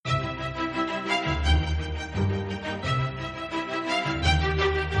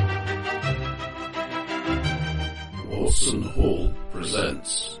Watson Hall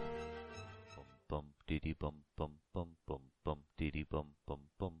presents. The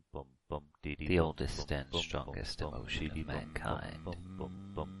oldest and strongest emotion of mankind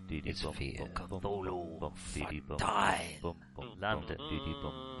is fear. Cthulhu, Fontaine, London,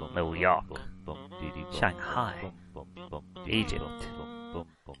 New York, Shanghai, Egypt,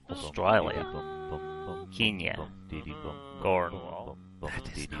 Australia, Kenya, Cornwall. That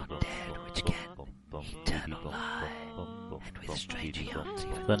is not dead which can eternal lie, and with strange eons.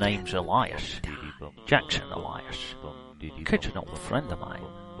 The name's Elias, Jackson Elias, Kitchener, a friend of mine.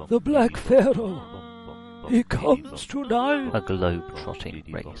 The Black Pharaoh, he comes tonight. A globe-trotting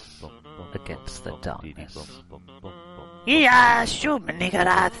race against the darkness.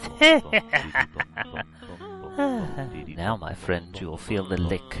 Now, my friend, you'll feel the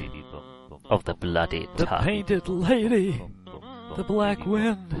lick of the bloody The tongue. Painted Lady, the Black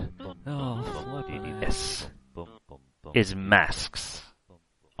Wind. Oh, flippin' This is Masks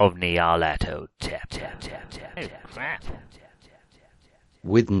of Nyarlathotep. Tap, tap, tap, tap, tap, crap.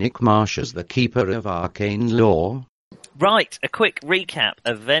 With Nick Marsh as the keeper of arcane lore. Right, a quick recap.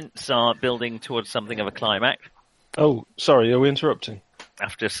 Events are building towards something of a climax Oh, sorry, are we interrupting?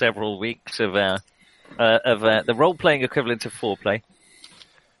 after several weeks of the role-playing equivalent of foreplay.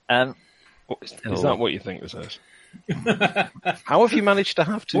 Is that what you think this is? How have you managed to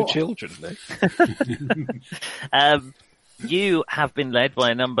have two children, Nick? You have been led by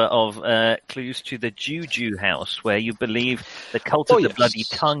a number of clues to the Juju house, where you believe the cult of the Bloody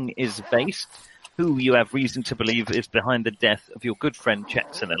Tongue is based, who you have reason to believe is behind the death of your good friend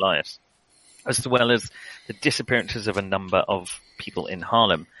Jackson Elias, as well as the disappearances of a number of people in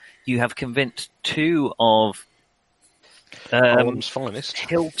Harlem. You have convinced two of Harlem's finest.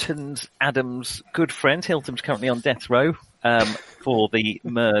 Hilton's Adams' good friends. Hilton's currently on death row for the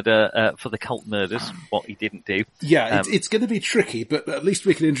murder, for the cult murders, what he didn't do. Yeah, it's going to be tricky, but at least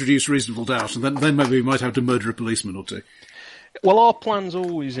we can introduce reasonable doubt, and then maybe we might have to murder a policeman or two. Well, our plans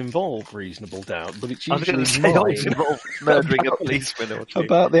always involve reasonable doubt, but it's I was going usually to say mine always involve murdering a policeman or two.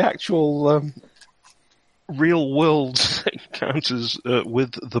 about the actual real-world encounters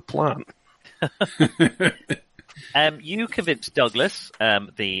with the plan. You convinced Douglas,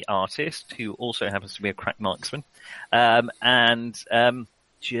 the artist, who also happens to be a crack marksman, and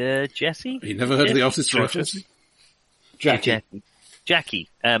Jesse? You never heard of the artist's rifles? Jackie,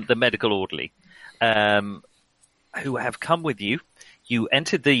 the medical orderly, who have come with you. You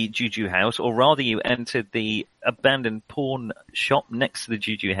entered the Juju house, or rather you entered the abandoned pawn shop next to the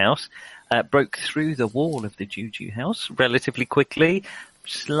Juju house, broke through the wall of the Juju house relatively quickly,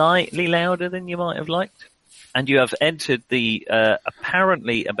 slightly louder than you might have liked, and you have entered the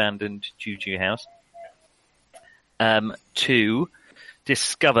apparently abandoned Juju house to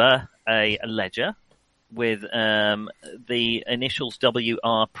discover a ledger with the initials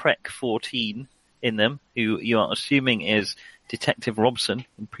WR Prec 14 in them, who you are assuming is Detective Robson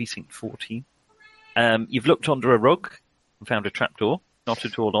in Precinct 14. You've looked under a rug and found a trapdoor, not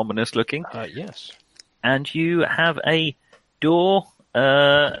at all ominous looking. Yes. And you have a door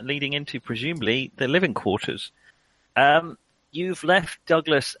leading into, presumably, the living quarters. You've left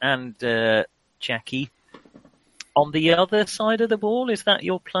Douglas and Jackie on the other side of the wall. Is that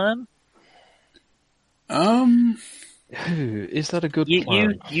your plan? Is that a good You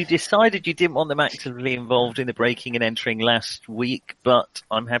plan? you decided you didn't want them actively involved in the breaking and entering last week, but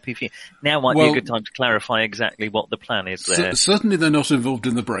I'm happy for you. Now might be a good time to clarify exactly what the plan is there. Certainly they're not involved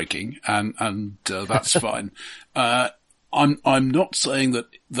in the breaking, and that's fine. I'm not saying that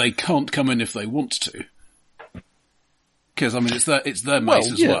they can't come in if they want to, because I mean it's their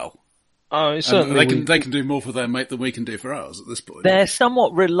mate as well. Certainly They can do more for their mate than we can do for ours at this point. They're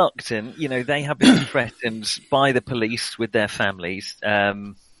somewhat reluctant. You know, they have been threatened by the police with their families.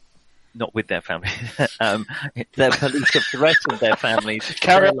 Not with their families. The police have threatened their families.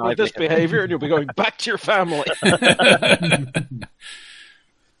 Carry on with this behaviour and you'll be going back to your family.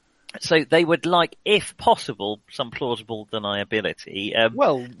 So they would like, if possible, some plausible deniability.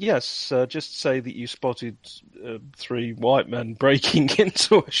 Well, yes, just say that you spotted three white men breaking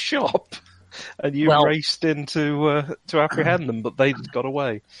into a shop and you raced in to apprehend them, but they got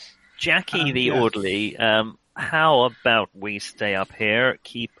away. Jackie, the orderly, how about we stay up here,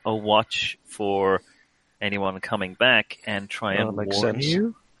 keep a watch for anyone coming back, and try and warn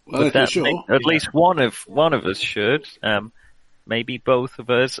you? Well, okay, sure. At least one of us should. Maybe both of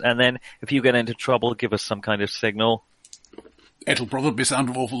us, and then if you get into trouble, give us some kind of signal. It'll probably sound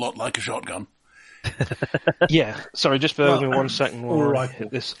an awful lot like a shotgun. Yeah, sorry, just bear with me 1 second while I hit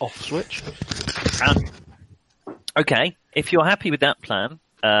this off switch. Okay, if you're happy with that plan,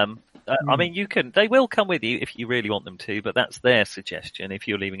 I mean, you can. They will come with you if you really want them to, but that's their suggestion. If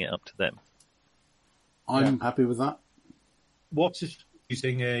you're leaving it up to them, I'm happy with that. What is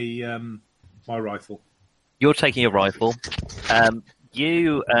using my rifle? you're taking a rifle.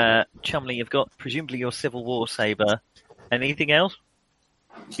 You, Chumley, you've got presumably your Civil War saber. Anything else?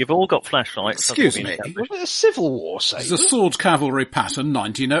 You've all got flashlights. Excuse me. A Civil War It's saber. a sword cavalry pattern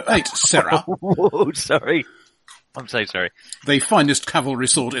 1908, Sarah. Oh, sorry. I'm so sorry. The finest cavalry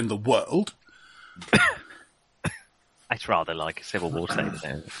sword in the world. It's rather like a Civil War saber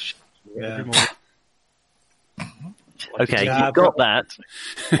now. Yeah. Okay, Yeah, you've got that.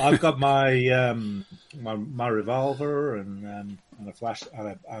 I've got my my revolver and a flash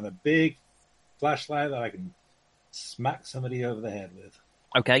and a big flashlight that I can smack somebody over the head with.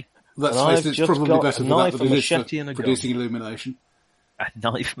 Okay. Let's And face I've it, it's just probably got better a for that knife, than a it is machete, for and a gun. producing illumination. A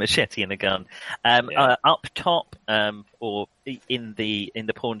knife, machete, and a gun. Up top, or in the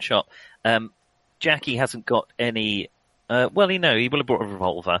pawn shop, Jackie hasn't got any. Well, he will have brought a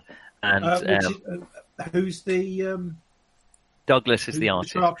revolver, and Who's the Douglas is the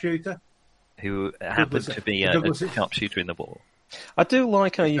artist sharpshooter? who happens to be a sharpshooter in the war. I do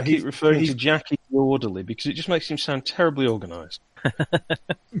like how you keep He's- referring he's- to Jackie the orderly, because it just makes him sound terribly organised.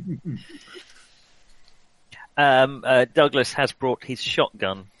 Douglas has brought his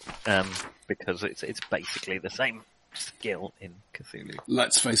shotgun because it's basically the same skill in Cthulhu.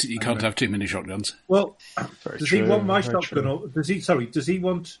 Let's face it, you can't have too many shotguns. Well, Very does true, he want my very shotgun, true. or does he? Sorry, does he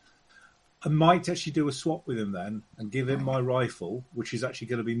want? I might actually do a swap with him then, and give him my rifle, which is actually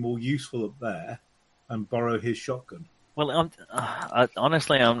going to be more useful up there, and borrow his shotgun. Well,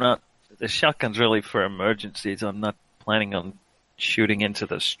 honestly, I'm not. The shotgun's really for emergencies. I'm not planning on shooting into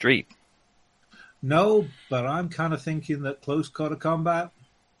the street. No, but I'm kind of thinking that close quarter combat,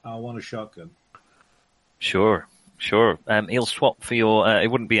 I want a shotgun. Sure. He'll swap for your. It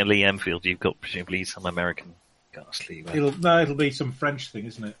wouldn't be a Lee Enfield. You've got presumably some American ghastly. It'll be some French thing,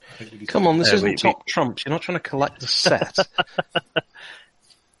 isn't it? I think it'll be Come on, this we- isn't Top Trumps. You're not trying to collect the set.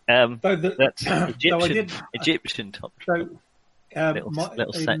 That's No, I did. Egyptian top. So,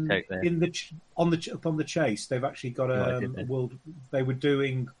 Little set coat there. on the chase, they've actually got I a did that. world. They were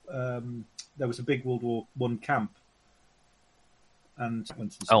doing. There was a big World War I camp, and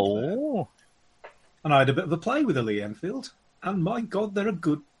Oh, and I had a bit of a play with a Lee Enfield, and my God, they're a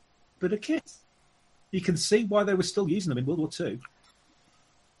good bit of kit. You can see why they were still using them in World War II.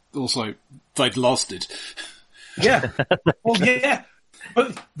 Also, they'd lost it. Yeah, well, yeah,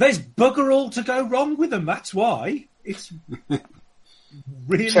 but there's bugger all to go wrong with them. That's why it's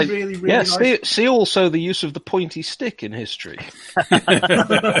really Yeah, nice. see also the use of the pointy stick in history.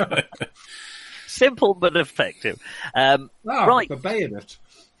 simple but effective. Right. The bayonet.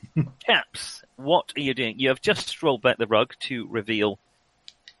 Chaps, what are you doing? You have just rolled back the rug to reveal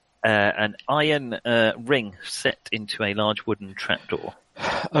an iron ring set into a large wooden trapdoor.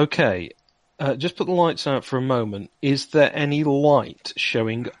 Okay, just put the lights out for a moment. Is there any light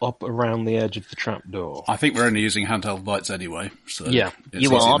showing up around the edge of the trapdoor? I think we're only using handheld lights anyway. So Yeah. it's You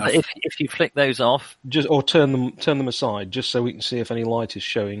easy are, enough. but if you flick those off, Or turn them aside, just so we can see if any light is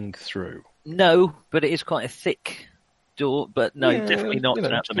showing through. no, but it is quite a thick door, but no, Yeah, definitely not you know,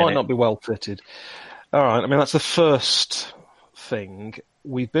 at the it might minute. not be well fitted. All right, I mean that's the first thing.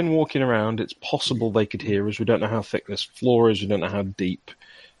 We've been walking around. It's possible they could hear us. We don't know how thick this floor is. We don't know how deep.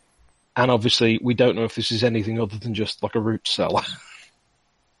 And obviously, we don't know if this is anything other than just like a root cellar.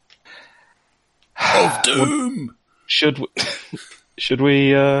 Of doom! Should we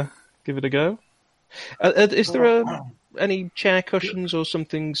give it a go? Is there any chair cushions or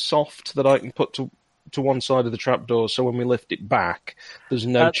something soft that I can put to one side of the trapdoor so when we lift it back, there's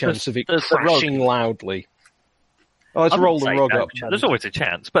no chance of it there's the rug. crashing loudly? Oh, let's I roll wouldn't the say rug no up. chance. There's always a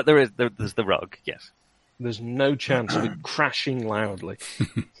chance, but there's the rug, yes. There's no chance of it crashing loudly.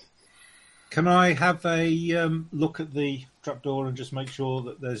 Can I have a look at the trapdoor and just make sure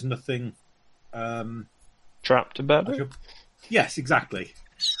that there's nothing? Trapped about it? Yes, exactly.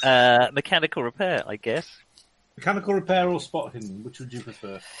 Mechanical repair, I guess. Mechanical repair or spot hidden? Which would you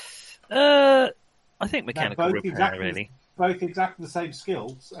prefer? I think mechanical both repair, exactly, really. Both exactly the same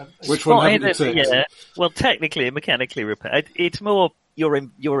skills. Which one Well, haven't you ticked? yeah. Well, technically, mechanically repair. It's more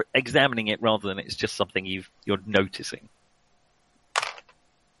you're examining it rather than it's just something you're noticing.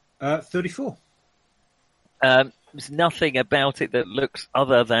 34. There's nothing about it that looks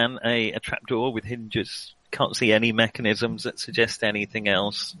other than a trapdoor with hinges. Can't see any mechanisms that suggest anything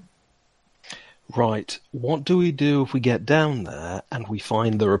else. Right. What do we do if we get down there and we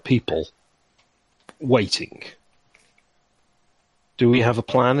find there are people waiting? Do we have a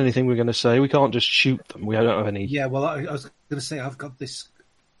plan? Anything we're going to say? We can't just shoot them. We don't have any... Yeah, well, I was going to say I've got this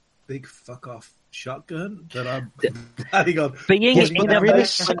big fuck off shotgun that I'm planning on. Being Yes, in but a really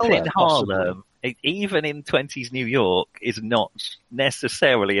restaurant similar, in Harlem, even in 20s New York, is not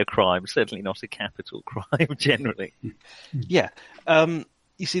necessarily a crime. Certainly not a capital crime, generally. Yeah.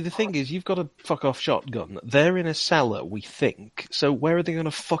 You see, the thing is, you've got a fuck-off shotgun. They're in a cellar, we think. So where are they going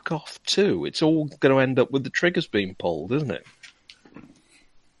to fuck off to? It's all going to end up with the triggers being pulled, isn't it?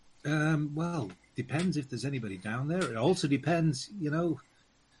 Well, depends if there's anybody down there. It also depends,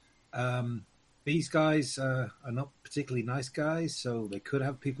 these guys are not particularly nice guys, so they could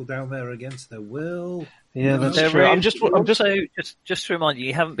have people down there against their will. Yeah, that's There true. is- also, just to remind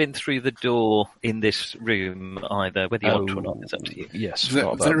you haven't been through the door in this room either. Whether you want to or not, it's up to you. Yes.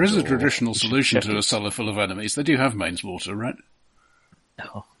 There is a traditional We should solution check to a it. cellar full of enemies. They do have mains water, right?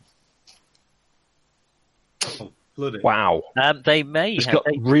 Oh. Bloody. Wow. They may It's have. got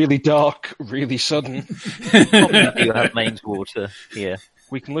They really dark, really sudden. probably do have mains water here.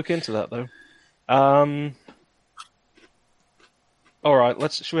 We can look into that, though. All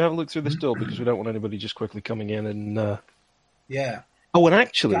right, should we have a look through this door, because we don't want anybody just quickly coming in and... Yeah. Oh, and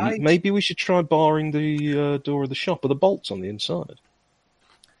actually, Guys. maybe we should try barring the door of the shop with the bolts on the inside.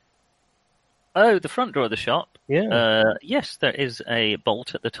 Oh, the front door of the shop. Yeah. Yes, there is a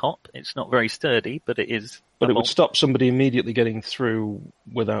bolt at the top. It's not very sturdy, but it is. But a it would bolt. stop somebody immediately getting through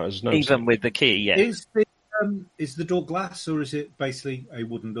without us noticing. Even with the key. Yeah, Is the door glass, or is it basically a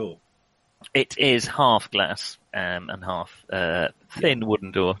wooden door? it is half glass and half thin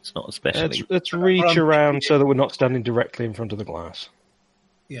wooden door. It's not especially. Let's reach around so that we're not standing directly in front of the glass.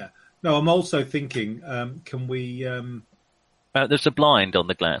 Yeah. No, I'm also thinking, can we... There's a blind on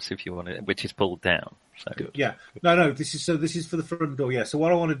the glass if you want it, which is pulled down. So. Yeah. No, this is for the front door, yeah. So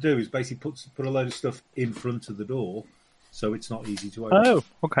what I want to do is basically put a load of stuff in front of the door so it's not easy to open. Oh,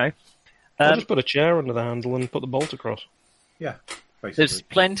 okay. I'll just put a chair under the handle and put the bolt across. Yeah, basically. There's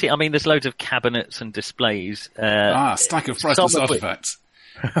plenty. I mean, there's loads of cabinets and displays. Stack of priceless some of which- artifacts.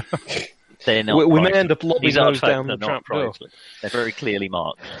 They're not. We may priceless. end up lobbing These those artifacts down are the not trap door. priceless. They're very clearly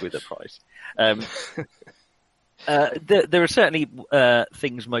marked with a price. There are certainly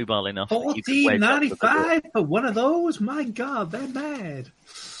things mobile enough that you can wedge under the door. $14.95 for one of those. My God, they're mad.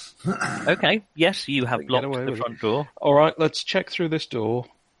 Okay. Yes, you have Get blocked away the with front door. All right, let's check through this door,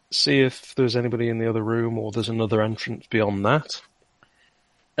 see if there's anybody in the other room or there's another entrance beyond that.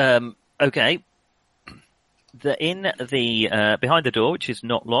 Okay. Behind the door, which is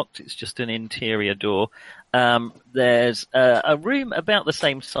not locked, it's just an interior door. There's a room about the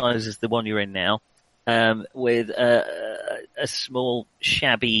same size as the one you're in now, with a small,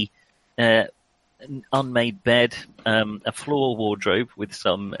 shabby, unmade bed, a floor wardrobe with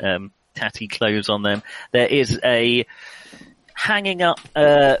some tatty clothes on them. There is a hanging up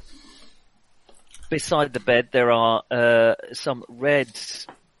beside the bed. There are some red.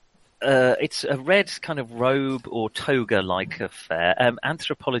 It's a red kind of robe or toga-like affair.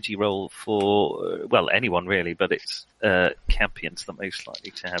 Anthropology roll for, anyone really, but it's Campions the most likely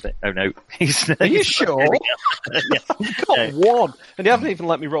to have it. Oh no. Are you sure? Yeah. I've got one, and you haven't even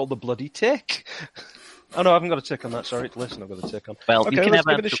let me roll the bloody tick. Oh no, I haven't got a tick on that, sorry. Listen, I've got a tick on. Well, Okay, you can let's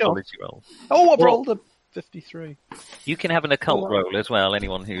have give it a shot. anthropology roll. Oh, I've rolled a 53. You can have an occult roll as well,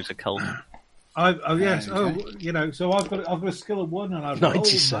 anyone who's occult. Yes. Oh, so I've got a skill of 1 and I've rolled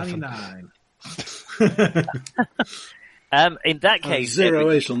 97. 99. In that case,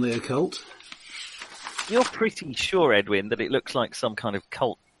 0-8 on the occult. you're pretty sure, Edwin, that it looks like some kind of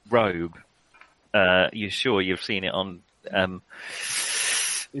cult robe. You're sure you've seen it on...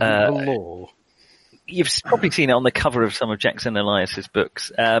 Is it the law? You've probably seen it on the cover of some of Jackson Elias's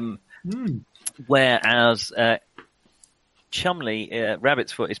books. Whereas Chumley,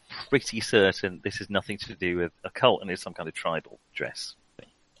 Rabbit's Foot, is pretty certain this is nothing to do with a cult and is some kind of tribal dress.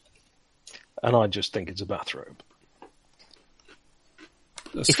 And I just think it's a bathrobe.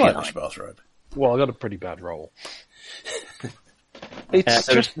 A stylish bathrobe. Well, I got a pretty bad roll. It's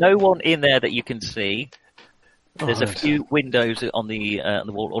There's just... no one in there that you can see. There's a Right. few windows on the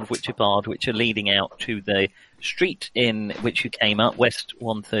wall, all of which are barred, which are leading out to the street in which you came up, West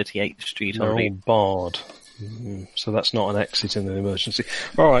 138th Street. They're I all believe. barred. So that's not an exit in an emergency.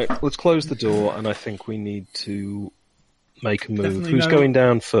 All right, let's close the door, and I think we need to make a move. Definitely Who's no- going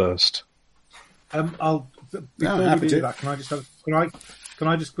down first? Before happy we do to. that, can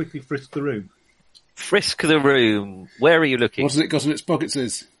I just quickly frisk the room? Frisk the room. Where are you looking? What has it got in its pockets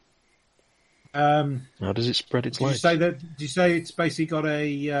is? How does it spread its Did you legs? say that? Did you say it's basically got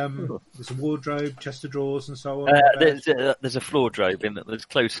there's a wardrobe, chest of drawers, and so on? There's a floor robe in there's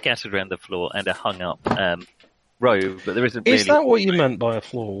clothes scattered around the floor and a hung up robe, but there isn't really. Is that what you meant by a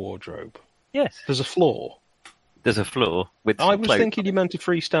floor wardrobe? Yes. There's a floor. There's a floor with. I was clothes. thinking you meant a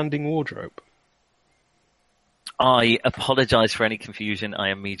freestanding wardrobe. I apologise for any confusion. I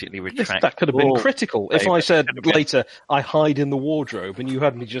immediately retract. That could have been all critical. If I said later, I hide in the wardrobe, and you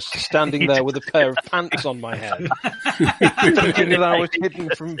had me just standing there with a pair of pants on my head, thinking that I was hidden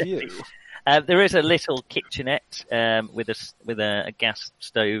from view. There is a little kitchenette with a gas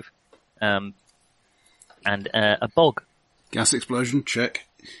stove and a bog, Gas explosion, check.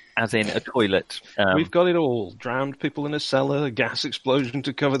 as in a toilet. We've got it all. Drowned people in a cellar, a gas explosion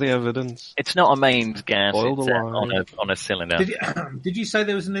to cover the evidence. It's not a mains gas. Boiled It's alive. on a cylinder. Did you say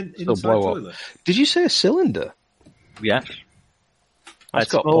there was an inside blow up. toilet? Did you say a cylinder? Yes.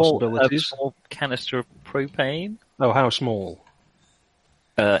 That's a got possibilities. small canister of propane. Oh, how small?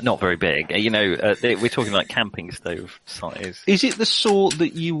 Not very big. We're talking like camping stove size. Is it the sort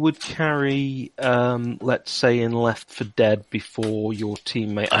that you would carry, let's say, in Left 4 Dead before your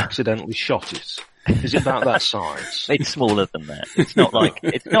teammate accidentally shot it? Is it about that size? It's smaller than that. It's not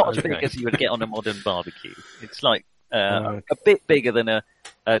as big Okay. as you would get on a modern barbecue. It's like a bit bigger than a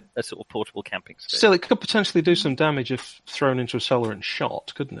sort of portable camping stove. Still, it could potentially do some damage if thrown into a cellar and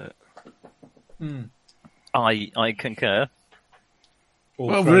shot, couldn't it? I concur. Or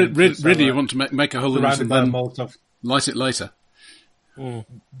Well, thrown into a really, cellar, you want to make a hole in it surrounded and by a then Molotov. light it later.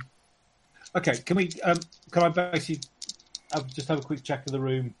 Okay, can we? Can I basically just have a quick check of the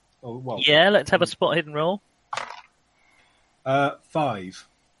room? Oh, well, Yeah, let's have a spot hidden roll. 5.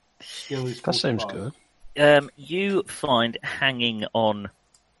 Skill is That seems 45. good. You find hanging on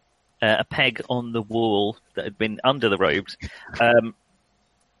a peg on the wall that had been under the robes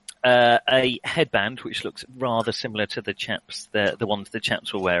a headband which looks rather similar to the ones the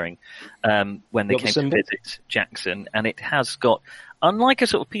chaps were wearing when they Got the came to symbol? visit Jackson, and it has got, unlike a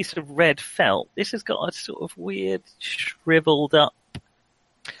sort of piece of red felt, this has got a sort of weird shriveled up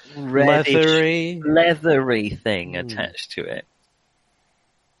reddish, leathery thing attached to it.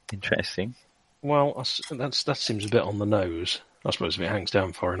 Interesting. Well, that seems a bit on the nose. I suppose if it hangs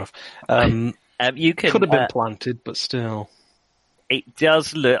down far enough. You can Could have been planted, but still. It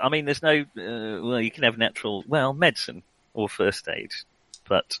does look. I mean, there's no. You can have natural, medicine or first aid,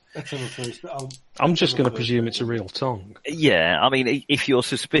 but Let's have a first. I'm just going to presume it's a real tongue. yeah. I mean, if you're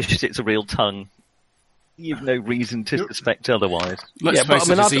suspicious it's a real tongue, you've no reason to suspect otherwise. Let's Yeah, but face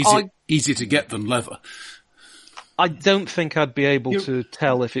I mean, it's easier to get than leather. I don't think I'd be able to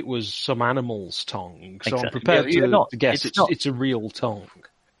tell if it was some animal's tongue, so I'm Exactly. prepared You're not. to guess It's not. it's a real tongue.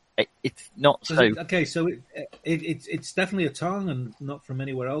 It's not so. Okay, so it's definitely a tongue and not from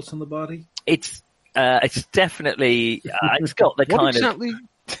anywhere else on the body. It's definitely. It's got the What kind exactly? of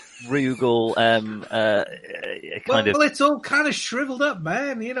Rugal kind of. Well, it's all kind of shriveled up,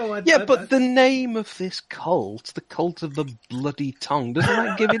 man. But the name of this cult, the cult of the bloody tongue, doesn't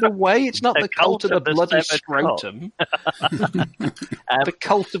that give it away? It's not the cult of the bloody severed scrotum. The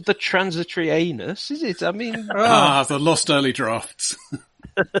cult of the transitory anus, is it? I mean, The lost early drafts.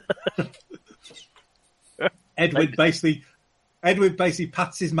 Edward basically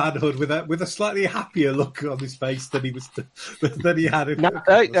pats his manhood with a slightly happier look on his face than he had a couple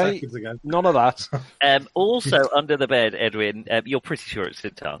of seconds ago. none of that. Also under the bed, Edwin, you're pretty sure it's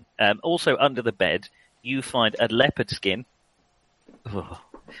a tongue. Also under the bed, you find a leopard skin. Oh,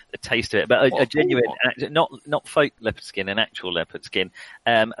 the taste of it, but a genuine, not fake leopard skin, an actual leopard skin,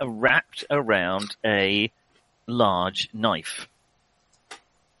 wrapped around a large knife.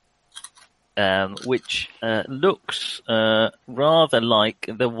 Which looks rather like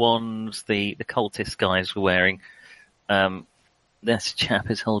the ones the cultist guys were wearing. This chap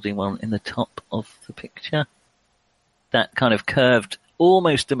is holding one in the top of the picture. That kind of curved,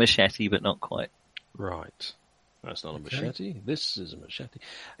 almost a machete, but not quite. Right. That's not a machete. This is a machete.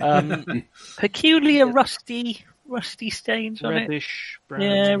 Peculiar rusty stains on Reddish, it. brown.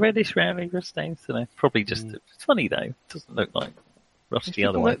 Yeah, reddish, browny stains. Probably just. It's funny though. It doesn't look like rusty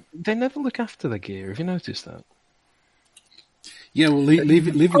otherwise. They never look after the gear. Have you noticed that? Yeah, well,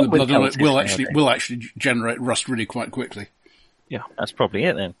 leaving the blood on it will nowadays. actually generate rust really quite quickly. Yeah. That's probably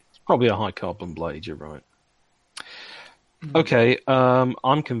it then. It's probably a high carbon blade, you're right. Okay,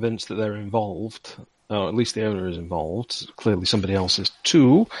 I'm convinced that they're involved. Or at least the owner is involved. Clearly somebody else is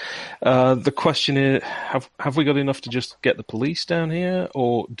too. The question is, have we got enough to just get the police down here,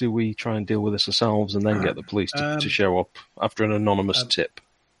 or do we try and deal with this ourselves and then get the police to show up after an anonymous tip?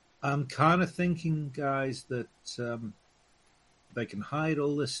 I'm kind of thinking, guys, that they can hide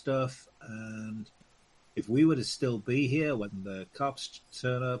all this stuff, and if we were to still be here when the cops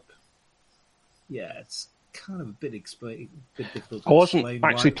turn up, yeah, kind of a bit difficult to I wasn't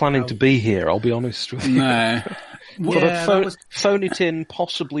explain actually planning to be here, I'll be honest with you. No. But Yeah, I'd phone it in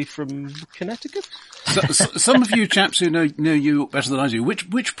possibly from Connecticut? Some of you chaps who know you better than I do,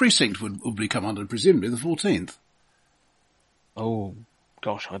 which precinct would we come under? Presumably the 14th. Oh,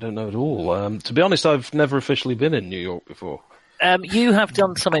 gosh, I don't know at all. To be honest, I've never officially been in New York before. You have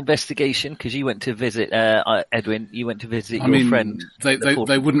done some investigation because you went to visit Edwin. You went to visit your friend. They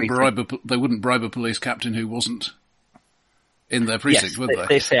wouldn't bribe a police captain who wasn't in their precinct, yes, would they?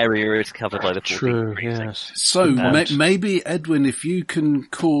 This area is covered by the 14th True, precinct. yes. So maybe Edwin, if you can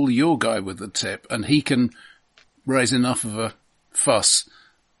call your guy with the tip, and he can raise enough of a fuss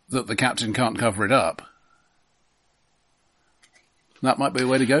that the captain can't cover it up, that might be a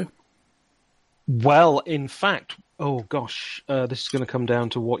way to go. Well, in fact, oh gosh, this is going to come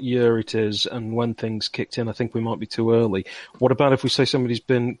down to what year it is and when things kicked in. I think we might be too early. What about if we say somebody's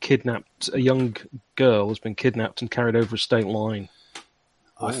been kidnapped, a young girl has been kidnapped and carried over a state line?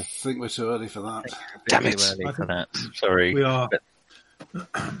 I think we're too early for that. Damn it. Too early for that. Sorry. We are.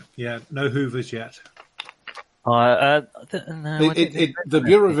 Yeah, no Hoovers yet. The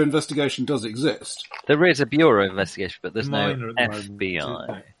Bureau of Investigation does exist. There is a Bureau of Investigation, but there's Minor no at the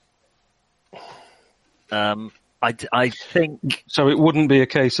moment. FBI. I think. So it wouldn't be a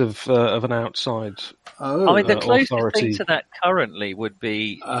case of an outside. Oh, I mean, the closest authority. thing to that currently would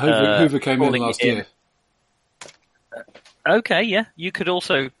be Hoover came in calling last it year. Okay, yeah. You could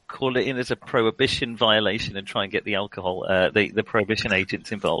also call it in as a prohibition violation and try and get the alcohol, the prohibition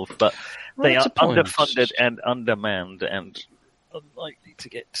agents involved. But they That's are a point. underfunded and undermanned and unlikely to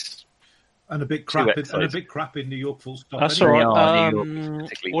get. And a bit Too crap. excited. And a bit crap in New York. Full stop. That's anyway. all right. New York,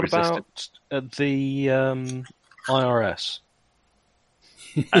 particularly What resistant. about the IRS?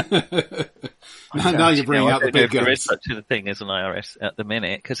 Now you're bringing out the I don't know big if there is guns. such a thing as an IRS at the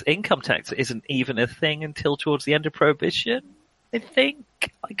minute, because income tax isn't even a thing until towards the end of Prohibition, I think.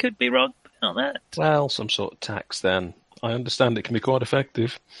 I could be wrong about that. Well, some sort of tax then. I understand it can be quite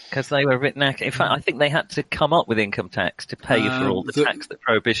effective. Because they were written out. In fact, I think they had to come up with income tax to pay for all the tax that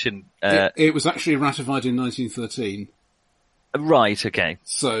Prohibition... It was actually ratified in 1913. Right, okay.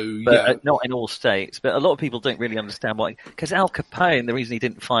 So, But yeah. not in all states. But a lot of people don't really understand why. Because Al Capone, the reason he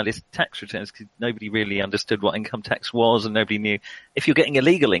didn't file his tax returns, because nobody really understood what income tax was, and nobody knew. If you're getting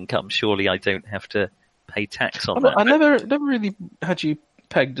illegal income, surely I don't have to pay tax on that. I never really had you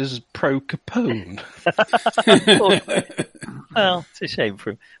pegged as pro Capone. Well, it's a shame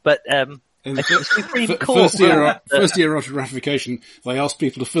for him. But In the the Supreme Court first year ruled that- after ratification, they asked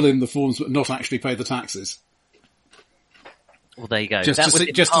people to fill in the forms but not actually pay the taxes. well, there you go. Just That to was see,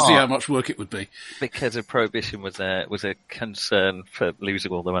 in just to see part how much work it would be. because of Prohibition was a concern for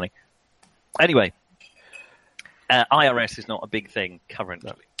losing all the money. Anyway, IRS is not a big thing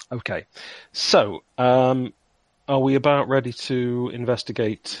currently. Okay. So, are we about ready to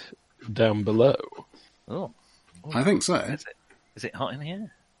investigate down below? Oh, I think so. is it hot in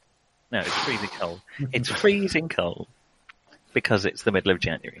here? No, it's freezing cold. It's freezing cold because it's the middle of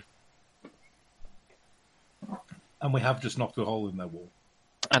January. And we have just knocked a hole in their wall.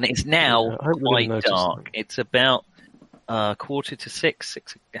 And it's now Yeah, I hope we quite didn't notice dark. that. It's about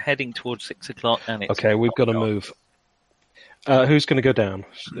 5:45, heading towards 6 o'clock, and it's Okay, we've got to dark. move. Who's going to go down?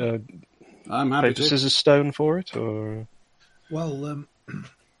 I'm happy Paper, to. scissors, stone for it, or Well,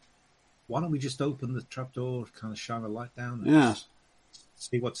 why don't we just open the trapdoor, kind of shine a light down, and Yeah.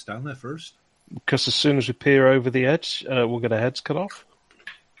 see what's down there first? because as soon as we peer over the edge, we'll get our heads cut off.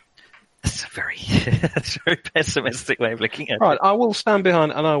 That's a very, that's a very pessimistic way of looking at Right, it. I will stand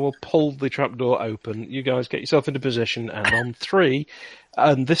behind and I will pull the trapdoor open. You guys get yourself into position, and on 3,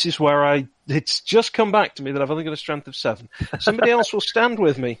 and this is where it's just come back to me that I've only got a strength of 7. Somebody else will stand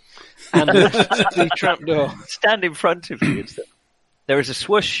with me and lift the trapdoor. Stand in front of you. There is a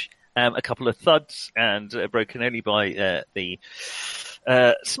swoosh, a couple of thuds, and broken only by the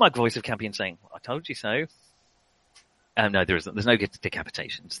smug voice of Campion saying, "I told you so." No, there isn't. There's no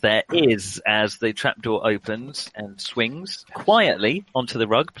decapitations. There is, as the trapdoor opens and swings quietly onto the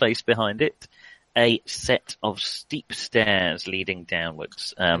rug placed behind it, a set of steep stairs leading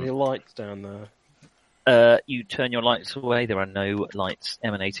downwards. Any lights down there? You turn your lights away. There are no lights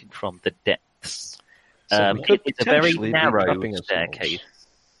emanating from the depths. So we could It's a very potentially be narrow trapping ourselves. staircase.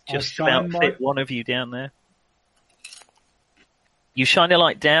 I'll Just shine about my- fit one of you down there. You shine a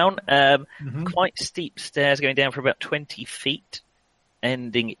light down. Quite steep stairs going down for about 20 feet,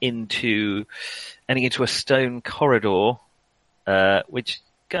 ending into a stone corridor, which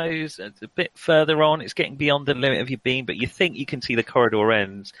goes a bit further on. It's getting beyond the limit of your beam, but you think you can see the corridor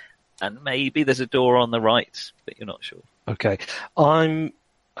ends, and maybe there's a door on the right, but you're not sure. Okay, I'm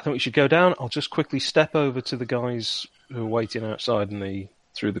I think we should go down. I'll just quickly step over to the guys who are waiting outside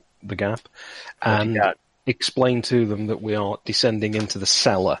through the gap and explain to them that we are descending into the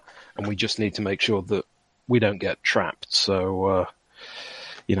cellar and we just need to make sure that we don't get trapped. So,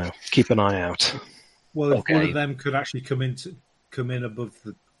 keep an eye out. Well, if one of them could actually come in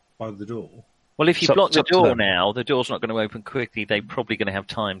by the door. Well, if you block the door now, the door's not going to open quickly. They're probably going to have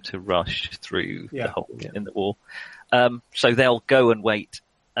time to rush through the hole in the wall. So they'll go and wait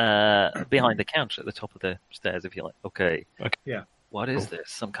behind the counter at the top of the stairs, if you like. Okay. Yeah. What is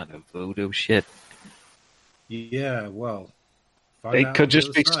this? Some kind of voodoo shit? Yeah, well. It could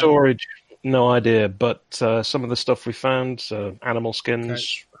just be storage. No idea. But some of the stuff we found, animal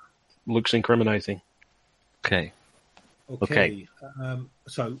skins, looks incriminating. Okay.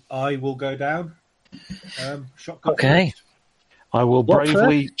 So I will go down. Shotgun. Okay. First. I will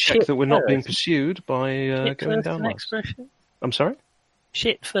bravely check Shit that we're not first. being pursued by Shit going first, down an last. expression? I'm sorry?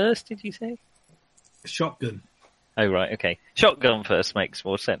 Shit first, did you say? Shotgun. Oh, right, okay. Shotgun first makes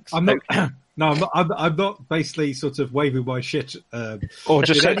more sense. I'm not. No, I'm not basically sort of waving my shit. Or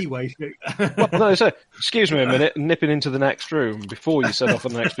just in any way. Well, no, so, excuse me a minute, nipping into the next room before you set off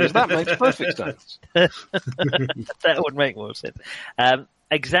on the next room. That makes perfect sense. That would make more sense.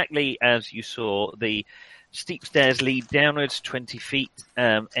 Exactly as you saw, the steep stairs lead downwards 20 feet,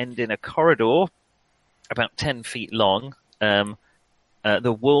 end in a corridor about 10 feet long.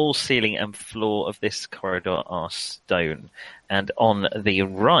 The wall, ceiling, and floor of this corridor are stone. And on the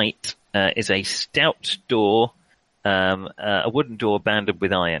right is a stout door, a wooden door banded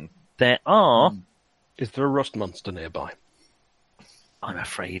with iron. There are... Is there a rust monster nearby? I'm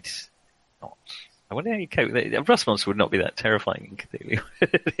afraid not. I wonder how you cope with it. A rust monster would not be that terrifying in Cthulhu.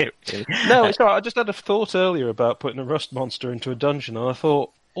 No, it's all right. I just had a thought earlier about putting a rust monster into a dungeon, and I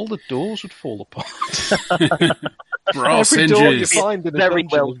thought all the doors would fall apart. Brass Every door you hinges. find in a Very dungeon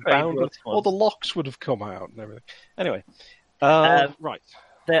is well-trained bound, rust all the locks would have come out and everything. Anyway, right.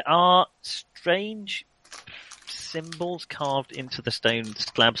 There are strange symbols carved into the stone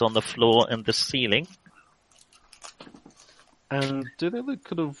slabs on the floor and the ceiling. And do they look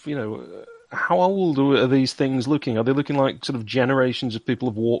kind of, how old are these things looking? Are they looking like sort of generations of people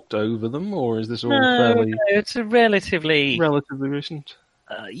have walked over them, or is this all fairly... No, it's a relatively recent?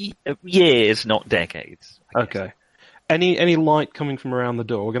 Years, not decades. I guess. Okay. Any light coming from around the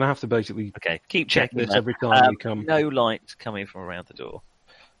door? We're going to have to basically Keep check checking this that. every time we come. No light coming from around the door.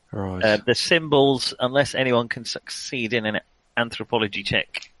 Right. The symbols, unless anyone can succeed in an anthropology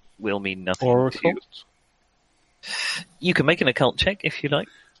check, will mean nothing Or to you. occult? You can make an occult check if you like.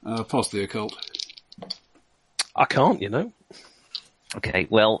 Pass the occult. I can't, Okay,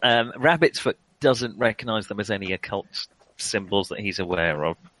 well, Rabbit's Foot doesn't recognise them as any occult symbols that he's aware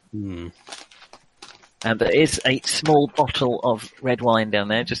of. And there is a small bottle of red wine down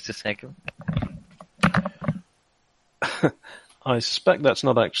there, just a second. I suspect that's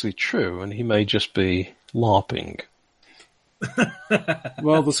not actually true, and he may just be LARPing.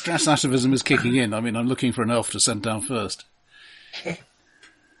 Well, the stress atavism is kicking in. I mean, I'm looking for an elf to send down first.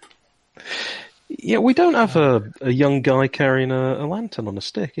 Yeah, we don't have a young guy carrying a lantern on a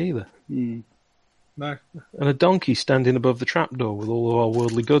stick either. No. And a donkey standing above the trapdoor with all of our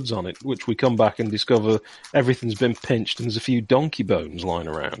worldly goods on it, which we come back and discover everything's been pinched and there's a few donkey bones lying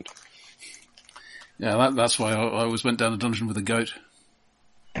around. Yeah, that's why I always went down a dungeon with a goat.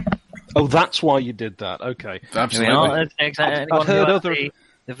 Oh, that's why you did that. Okay. Absolutely. Anyone heard who has other-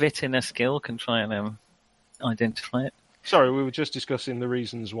 the Vitina skill can try and identify it. Sorry, we were just discussing the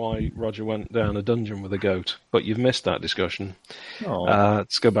reasons why Roger went down a dungeon with a goat, but you've missed that discussion. Oh.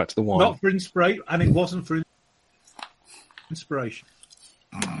 Let's go back to the wine. Not for inspiration, and it wasn't for inspiration.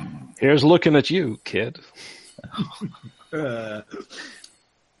 Here's looking at you, kid.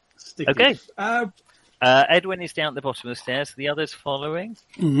 Sticky. Okay. Edwin is down at the bottom of the stairs. The others following.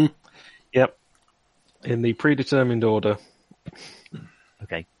 Yep. In the predetermined order.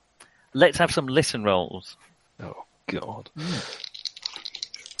 Okay. Let's have some listen rolls. Oh, God.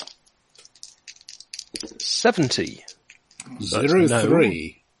 70.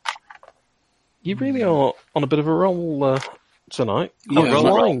 03. You really are on a bit of a roll tonight. Yeah, I'm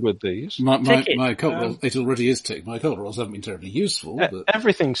flying with these. My Tick it. occult roll, it already is ticked. My occult rolls haven't been terribly useful, but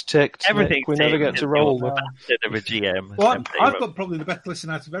Everything's ticked. Everything's Nick. We never ticked. get to roll them. Bastard of a GM. Well, I've got probably the best listen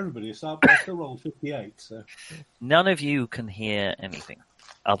out of everybody, so I still rolled 58. So. None of you can hear anything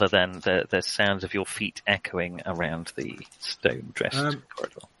other than the sounds of your feet echoing around the stone-dressed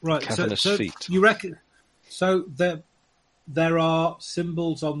corridor. Right, Cavernous so feet. you reckon? So there are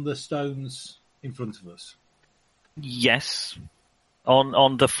symbols on the stones in front of us. Yes.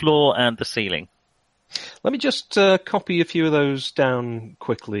 On the floor and the ceiling. Let me just copy a few of those down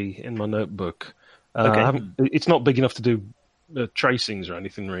quickly in my notebook. Okay. It's not big enough to do tracings or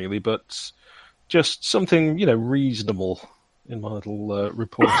anything really, but just something reasonable in my little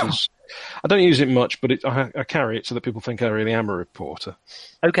reporters. I don't use it much, but I carry it so that people think I really am a reporter.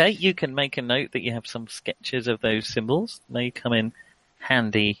 Okay, you can make a note that you have some sketches of those symbols. They come in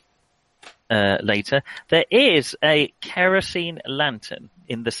handy later. There is a kerosene lantern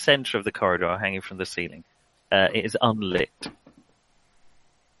in the centre of the corridor hanging from the ceiling. It is unlit.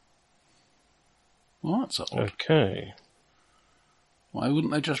 Well, that's odd. Okay. Why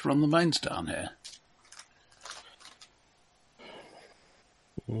wouldn't they just run the mains down here?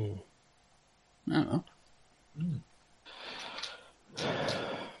 Oh.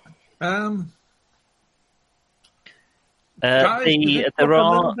 Guys, does it there look a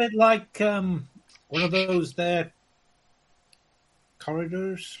are little bit like one of those there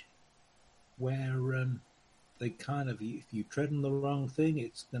corridors where they kind of, if you tread on the wrong thing,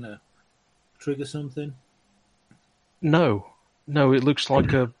 it's going to trigger something. No, it looks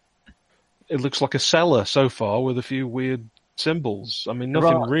like a cellar so far with a few weird symbols. I mean,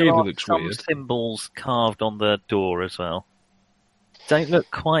 nothing really looks some weird. symbols carved on the door as well. Don't look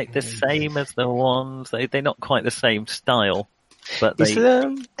quite the same as the ones. They're not quite the same style. But Is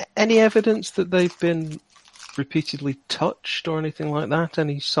there any evidence that they've been repeatedly touched or anything like that?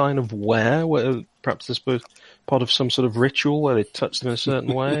 Any sign of wear? Where perhaps this was part of some sort of ritual where they touched them in a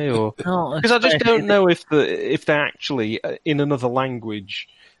certain way, or because I just don't know if they're actually in another language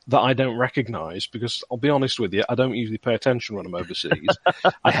that I don't recognise. Because I'll be honest with you, I don't usually pay attention when I'm overseas.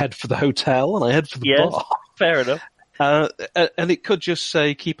 I head for the hotel and I head for the bar. Fair enough. And it could just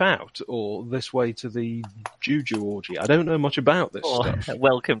say "keep out" or "this way to the Juju orgy." I don't know much about this stuff.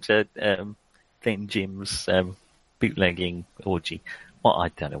 Welcome to Thin Jim's bootlegging orgy. Well, I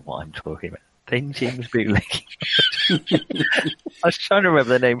don't know what I'm talking about. Thin Jim's bootlegging. I was trying to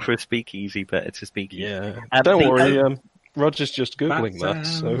remember the name for a speakeasy, but it's a speakeasy. Yeah. Don't worry, Roger's just Googling that,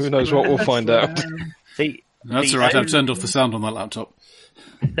 so who knows what we'll find out. That's all right, I've turned off the sound on my laptop.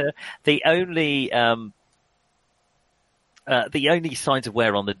 The only signs of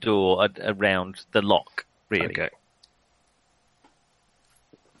wear on the door are around the lock, really. Okay.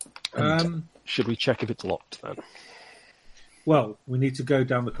 Should we check if it's locked then? Well, we need to go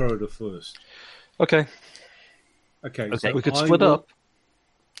down the corridor first. Okay. So we could split up.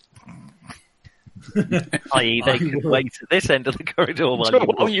 I.e., they could wait at this end of the corridor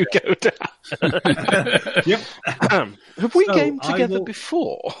while you go down. Yep. Have we gamed together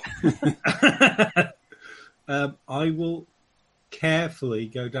before? I will carefully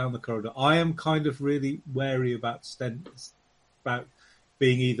go down the corridor. I am kind of really wary about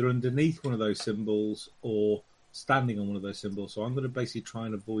being either underneath one of those symbols or standing on one of those symbols. So I'm going to basically try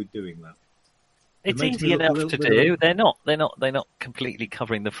and avoid doing that. It's easy enough to do. They're not completely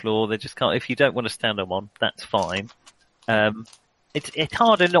covering the floor. They just can't. If you don't want to stand on one, that's fine. It's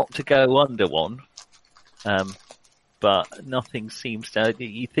harder not to go under one. But nothing seems to.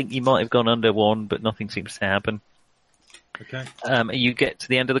 You think you might have gone under one, but nothing seems to happen. Okay. You get to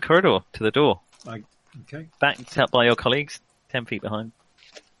the end of the corridor, to the door. Okay. Backed up by your colleagues, 10 feet behind.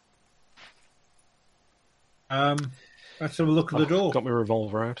 Let's have a look at the door. Got my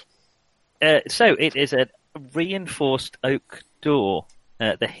revolver out. So it is a reinforced oak door.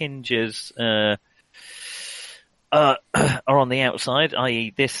 The hinges are on the outside,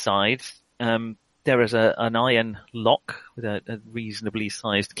 i.e. this side. There is an iron lock with a reasonably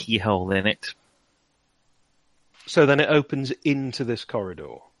sized keyhole in it. So then it opens into this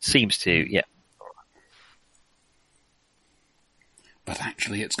corridor? Seems to, yeah. But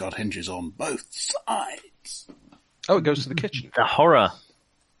actually it's got hinges on both sides. Oh, it goes to the kitchen. The horror.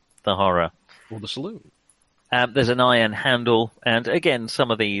 Or the saloon. There's an iron handle, and again, some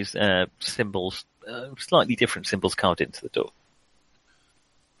of these symbols, slightly different symbols carved into the door.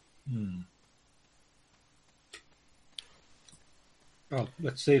 Well,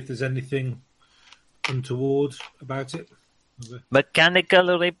 let's see if there's anything untoward about it.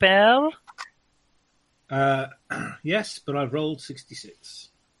 Mechanical repair? Yes, but I've rolled 66.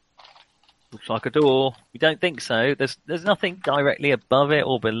 Looks like a door. We don't think so. There's nothing directly above it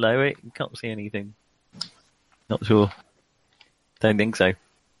or below it. You can't see anything. Not sure. Don't think so.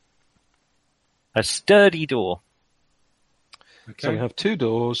 A sturdy door. Okay. So we have two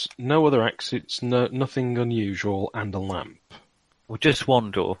doors, no other exits, nothing unusual, and a lamp. Or just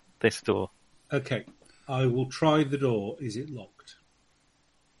one door. This door. Okay. I will try the door. Is it locked?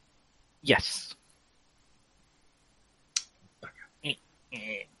 Yes.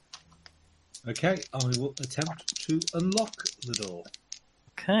 Okay, I will attempt to unlock the door.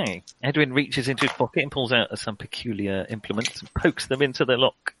 Okay. Edwin reaches into his pocket and pulls out some peculiar implements and pokes them into the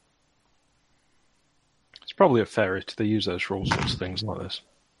lock. It's probably a ferret. They use those for all sorts of things like this.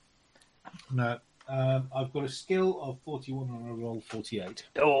 No. I've got a skill of 41 and I roll 48.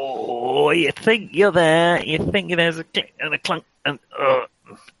 Oh, you think you're there. You think there's a click and a clunk and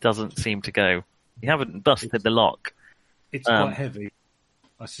doesn't seem to go. You haven't busted the lock. It's quite heavy.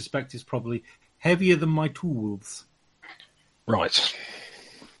 I suspect it's probably heavier than my tools. Right.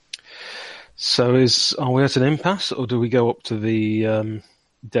 So are we at an impasse, or do we go up to the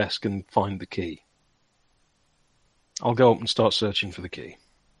desk and find the key? I'll go up and start searching for the key.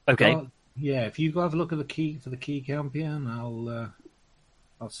 Okay. Yeah, if you go have a look at the key for the key Campion,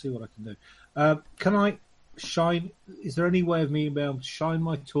 I'll see what I can do. Can I shine? Is there any way of me being able to shine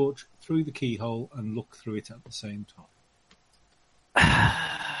my torch through the keyhole and look through it at the same time?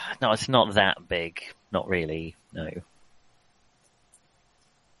 No, it's not that big. Not really. No.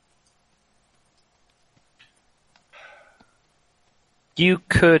 You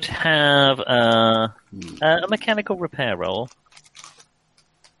could have a mechanical repair roll.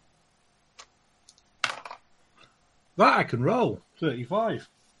 That I can roll. 35.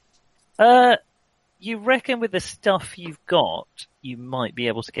 You reckon with the stuff you've got, you might be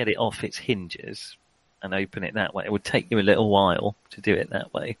able to get it off its hinges and open it that way. It would take you a little while to do it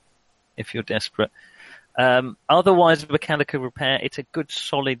that way, if you're desperate. Otherwise, mechanical repair, it's a good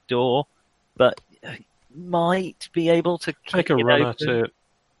solid door, but might be able to take a run at it.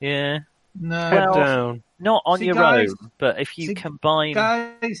 Yeah. No. Head down. Not on your guys, own, but if you combine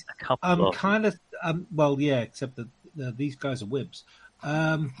guys, a couple I'm of... kind of... well, yeah, except that these guys are wibs.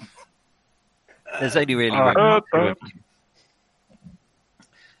 There's only really room for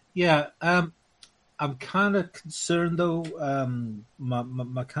Yeah, I'm kind of concerned though.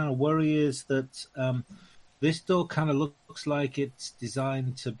 My kind of worry is that this door kind of looks like it's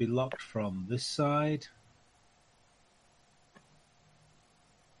designed to be locked from this side.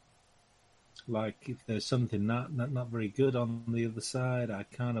 Like if there's something not very good on the other side, I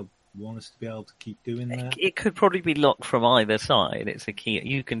kind of want us to be able to keep doing that. It could probably be locked from either side. It's a key.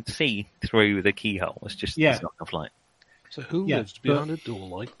 You can see through the keyhole. It's just a knock of light. So who lives behind a door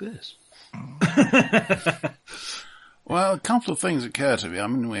like this? Well, a couple of things occur to me. I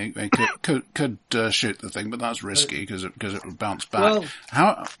mean, we could shoot the thing, but that's risky because it would bounce back. Well,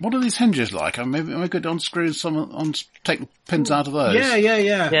 what are these hinges like? I mean, maybe we could unscrew take the pins out of those. Yeah.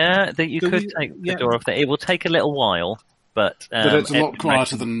 Yeah, you could take the door off there. It will take a little while, but it's a lot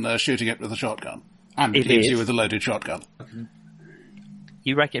quieter than shooting it with a shotgun, and it leaves you with a loaded shotgun.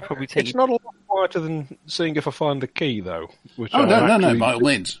 You reckon it probably takes? It's not a lot quieter than seeing if I find the key, though. Which no, by all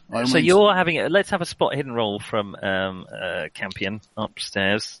means. So you're having it. Let's have a spot hidden roll from Campion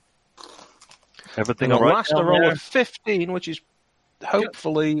upstairs. Everything all right? Last a roll of 15, which is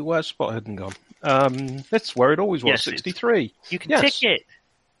hopefully where's spot hidden gone? That's where it always was. Yes, 63. You can tick it.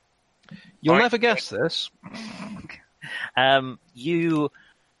 You'll never guess this. You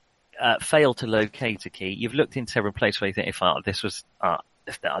fail to locate a key. You've looked in several places where you think,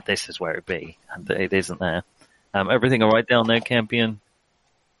 this is where it'd be, and it isn't there. Everything all right down there, Campion?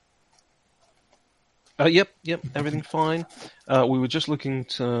 Yep, everything fine. We were just looking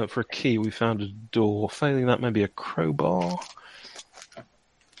for a key. We found a door. Failing that, maybe a crowbar.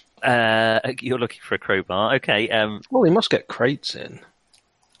 You're looking for a crowbar. Okay. Well, he must get crates in.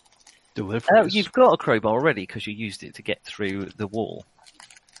 Deliveries. Oh, you've got a crowbar already because you used it to get through the wall.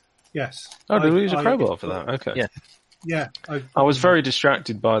 Yes. Oh, do we use a crowbar for that? Okay. Yeah. Yeah. I was very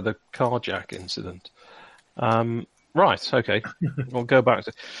distracted by the carjack incident. Right, okay. We'll go back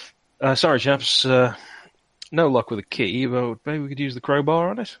to... sorry, chaps. No luck with a key, but maybe we could use the crowbar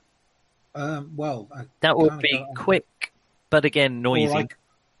on it? That would be quick, but again, noisy.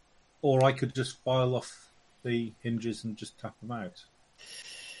 Or I could just file off the hinges and just tap them out.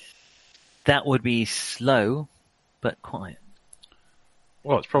 That would be slow, but quiet.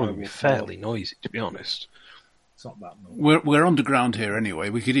 Well, it's probably fairly noisy, to be honest. It's not that noisy. We're underground here anyway.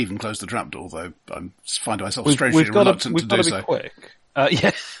 We could even close the trapdoor, though. I find myself strangely reluctant to do so. We've got to be quick.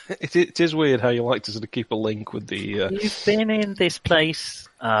 Yeah, it is weird how you like to sort of keep a link with the... You've been in this place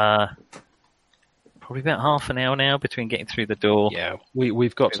probably about half an hour now between getting through the door. Yeah,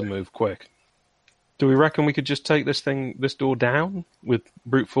 we've got to move quick. Do we reckon we could just take this door down with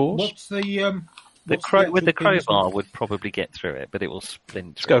brute force? What's the... with the crowbar would probably get through it, but it will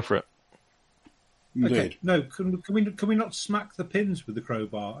splinter. Let's go for it. Okay, no, can we not smack the pins with the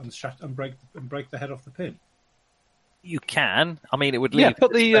crowbar and break the head off the pin? You can. I mean, it would leave. Yeah,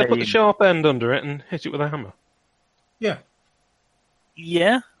 put the sharp end under it and hit it with a hammer. Yeah.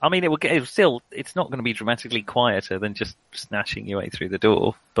 Yeah, I mean, it's not going to be dramatically quieter than just snatching your way through the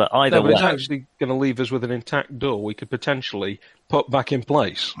door. But either No, but way, it's actually going to leave us with an intact door we could potentially put back in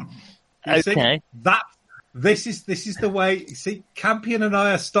place. You see, okay. This is the way. You see, Campion and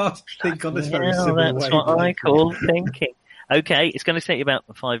I are starting to think on this very Yeah, similar that's way. what I call thinking. Okay, it's going to take you about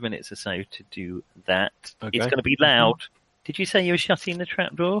 5 minutes or so to do that. Okay. It's going to be loud. Did you say you were shutting the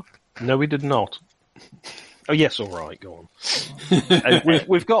trapdoor? No, we did not. Oh, yes, all right, go on.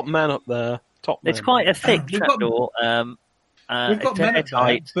 We've got men up there, top men. It's quite a thick We've got- trapdoor. We've got men up there,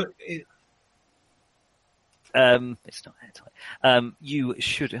 airtight. but It's not airtight. You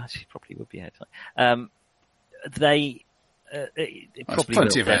should actually probably would be airtight. It There's probably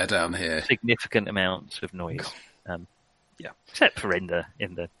plenty will of air make down here. significant amounts of noise. Yeah. Except for in the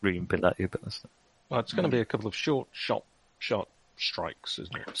room below. But that's Well, it's going to be a couple of short strikes,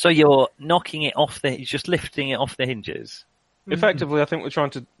 isn't it? so you're knocking it off you're just lifting it off the hinges. Effectively, I think we're trying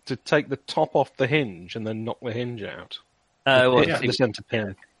to take the top off the hinge and then knock the hinge out. Oh, well, Hit the centre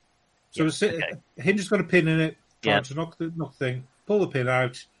pin. so okay. the hinge has got a pin in it. Trying Yeah. to knock the thing, pull the pin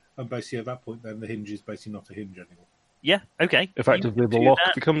out, and basically at that point, then the hinge is basically not a hinge anymore. Yeah, okay. Effectively, You the do lock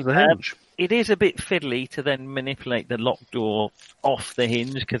that. becomes the hinge. It is a bit fiddly to then manipulate the lock door off the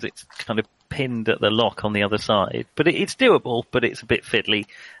hinge because it's kind of pinned at the lock on the other side. But it's doable, but it's a bit fiddly,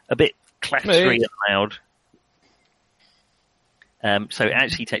 a bit clattery and loud. So it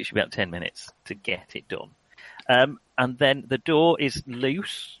actually takes you about 10 minutes to get it done. And then the door is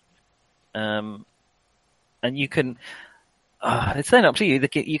loose. And you can... it's then up to you.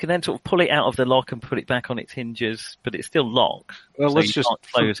 You can then sort of pull it out of the lock and put it back on its hinges, but it's still locked. Well, so let's you just can't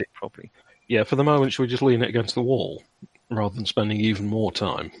close it properly. Yeah, for the moment, should we just lean it against the wall rather than spending even more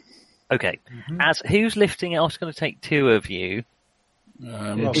time? Okay. As who's lifting it? I was going to take two of you.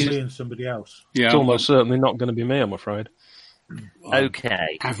 Probably and somebody else. Yeah, It's almost certainly not going to be me, I'm afraid.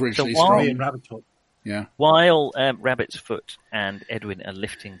 Okay. averagely So while- Me strong. and Rabbit Hole. Yeah. While Rabbit's Foot and Edwin are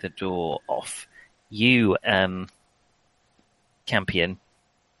lifting the door off, you, Campion,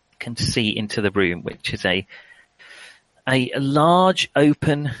 can see into the room, which is a large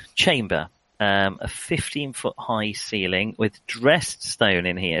open chamber, a 15-foot high ceiling with dressed stone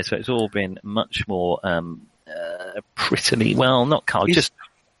in here. So it's all been much more prettily, well, not carved, just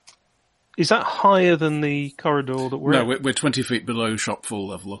Is that higher than the corridor that we're No, in? we're 20 feet below shop floor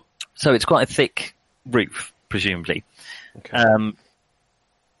level. so it's quite a thick roof, presumably. Okay.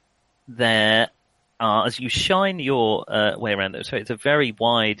 There are, as you shine your way around it, so it's a very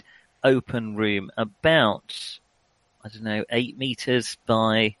wide, open room, about, 8 meters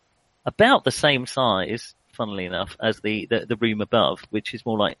by about the same size, funnily enough, as the room above, which is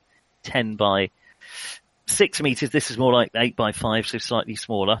more like 10 by 6 meters. This is more like 8 by 5, so slightly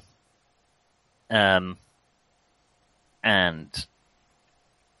smaller. And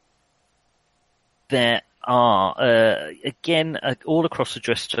there are, again, all across the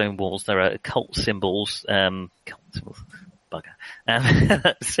dressed stone walls, there are occult symbols,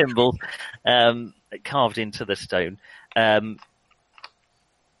 symbols, carved into the stone.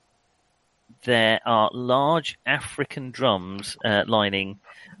 There are large African drums, lining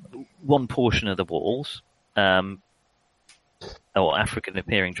one portion of the walls, or African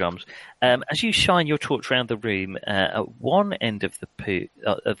appearing drums. As you shine your torch around the room, at one end of the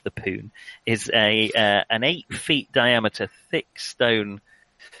poon is an 8 feet diameter thick stone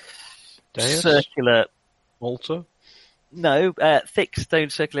Dais? circular. Altar? No, thick stone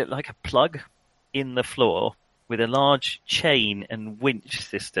circular like a plug in the floor with a large chain and winch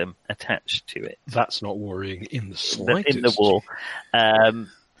system attached to it. That's not worrying in the slightest. In the wall.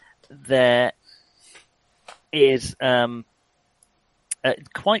 There is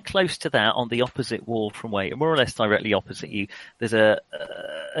quite close to that, on the opposite wall from where, more or less directly opposite you, there's a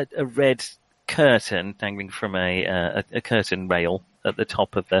red curtain dangling from a curtain rail at the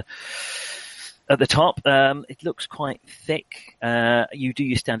top of the. At the top, it looks quite thick. You do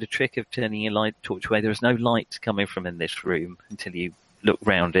your standard trick of turning your torch away. There is no light coming from in this room until you look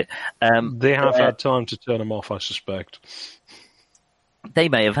round it. They have had time to turn them off, I suspect. They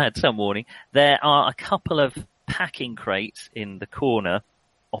may have had some warning. There are a couple of packing crates in the corner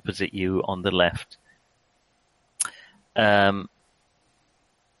opposite you on the left. I'd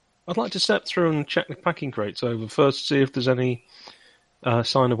like to step through and check the packing crates over first, see if there's any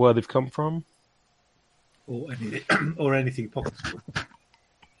sign of where they've come from. Or anything possible.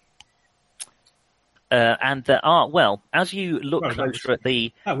 And there are, well, as you look closer at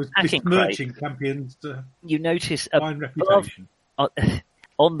the That was packing crate, besmirching Campion's you notice fine reputation.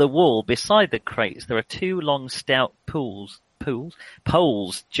 on the wall beside the crates there are two long stout poles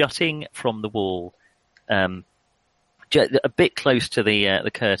jutting from the wall a bit close to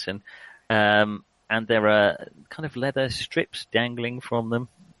the curtain, and there are kind of leather strips dangling from them.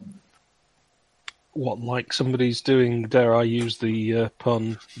 What, like somebody's doing, dare I use the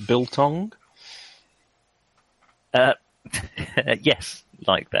pun, biltong? Yes,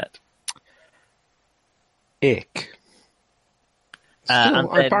 like that. Ick. And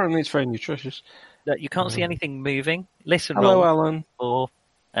then, Apparently it's very nutritious. you can't see anything moving. Listen Hello, rolls Alan. for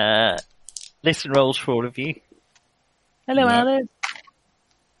listen rolls for all of you. Hello, No. Alan.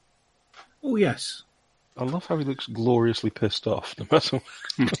 Oh yes. I love how he looks gloriously pissed off, no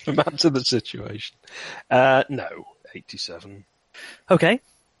matter the situation. No, 87. Okay.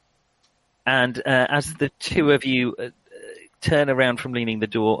 And as the two of you turn around from leaning the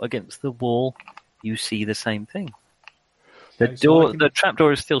door against the wall, you see the same thing. Okay, so The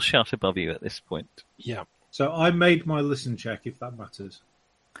trapdoor is still shut above you at this point. Yeah. So I made my listen check, if that matters.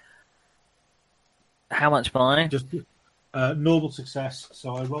 How much by? Just normal success.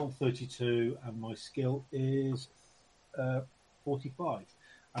 So I rolled 32, and my skill is 45.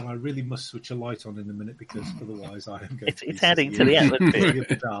 And I really must switch a light on in a minute because otherwise I am going. It's adding to the atmosphere.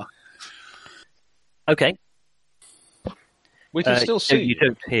 Dark. Okay. We can still so see. you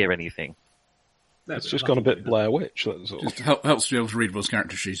don't hear anything. It's just gone a bit Blair Witch, that's all. Just helps to be able to read Will's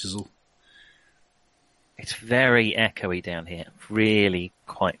character sheet is all. It's very echoey down here. Really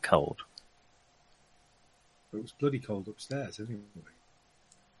quite cold. It was bloody cold upstairs, anyway.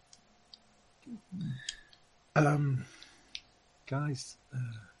 Guys, do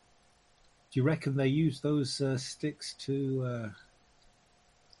you reckon they use those sticks to?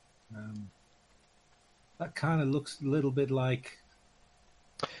 That kind of looks a little bit like.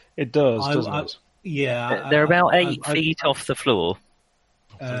 It does, doesn't it? Yeah, They're about 8 feet off the floor.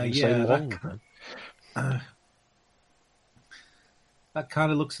 That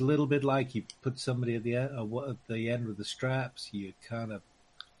kind of looks a little bit like you put somebody at the end with the straps. You kind of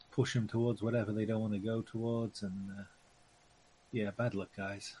push them towards whatever they don't want to go towards, and bad luck,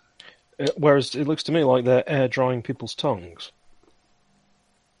 guys. Whereas it looks to me like they're air drying people's tongues.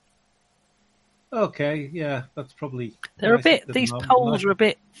 Okay, yeah, that's probably. They're a nice bit. at the These moment. poles are a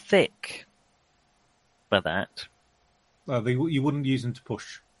bit thick. For that. Well, you wouldn't use them to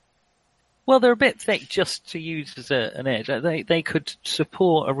push. Well, they're a bit thick just to use as an edge. They could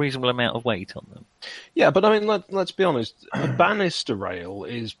support a reasonable amount of weight on them. Yeah, but I mean, let's be honest. A banister rail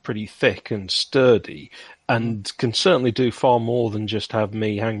is pretty thick and sturdy, and can certainly do far more than just have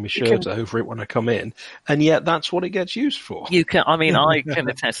me hang my shirt over it when I come in. And yet, that's what it gets used for. You can. I mean, I can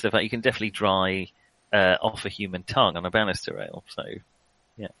attest to the fact you can definitely dry off a human tongue on a banister rail. So,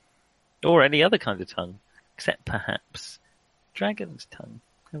 yeah, or any other kind of tongue, except perhaps dragon's tongue.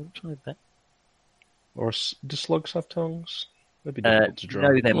 I haven't tried that. Or do slugs have tongues? They'd be difficult to dry.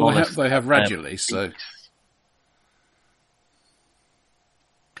 No, they're Well, mollusks. they have radulae, so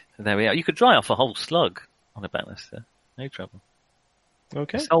There we are. You could dry off a whole slug on a banister. No trouble.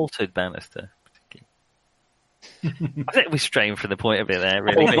 Okay. Salted banister, particularly. I think we're straying from the point a bit there,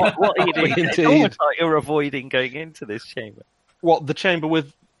 really. What are you doing? It's Indeed. almost like you're avoiding going into this chamber. What, the chamber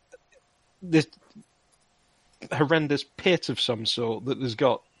with this horrendous pit of some sort that has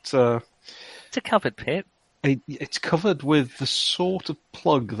got... It's a covered pit. It's covered with the sort of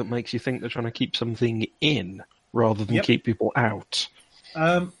plug that makes you think they're trying to keep something in rather than keep people out.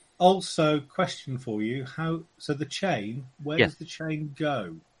 Also, question for you: so the chain? Where does the chain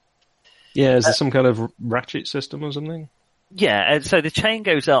go? Yeah, is there some kind of ratchet system or something? Yeah, and so the chain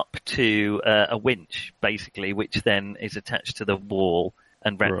goes up to a winch, basically, which then is attached to the wall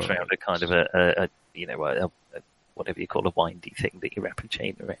and wraps around a kind of a whatever you call a windy thing that you wrap a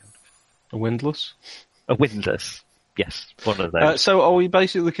chain around. A windlass? A windlass, yes, one of those. So are we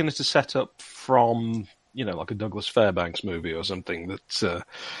basically looking at a setup from, like a Douglas Fairbanks movie or something that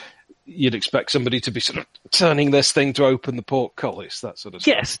you'd expect somebody to be sort of turning this thing to open the portcullis, that sort of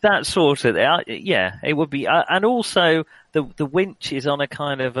stuff? Yes, that sort of, yeah, it would be. And also, the winch is on a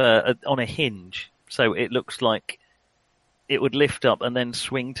kind of on a hinge, so it looks like it would lift up and then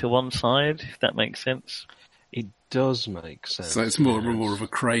swing to one side, if that makes sense. It does make sense. So it's more of a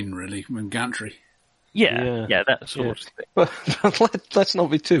crane, really, than gantry. Yeah, that sort of thing. But let's not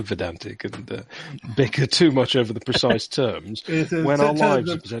be too pedantic and bicker too much over the precise terms when our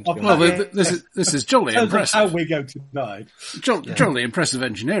lives are potentially going to... Well, this is jolly impressive. How we're going to die. Jolly impressive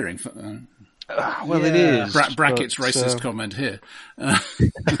engineering. It is. Brackets racist comment here.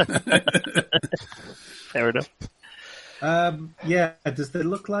 Fair enough. Does it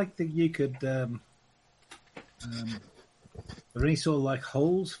look like that you could... are there any sort of like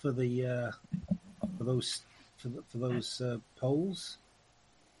holes for the for those poles?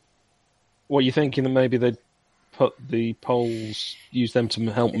 What, you thinking that maybe they'd put the poles, use them to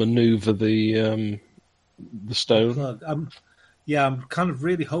help manoeuvre the stone? Plug. I'm kind of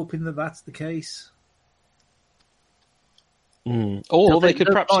really hoping that that's the case. Or they could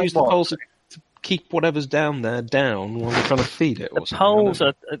look perhaps like use the what? poles to keep whatever's down there down while they're trying to feed it. The Or something. poles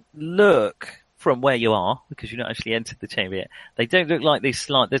look from where you are, because you've not actually entered the chamber yet. They don't look like they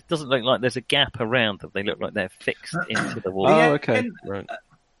slide. There doesn't look like there's a gap around them. They look like they're fixed into the wall. Oh, Yeah, okay, and- right.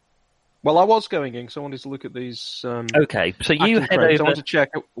 Well, I was going in, so I wanted to look at these. Okay, so you packing head crates. I over. want to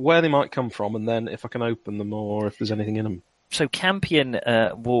check where they might come from, and then if I can open them or if there's anything in them. So Campion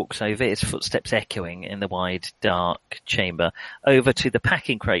walks over, his footsteps echoing in the wide, dark chamber, over to the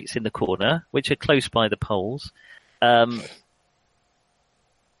packing crates in the corner, which are close by the poles.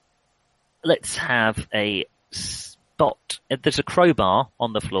 Let's have a spot. There's a crowbar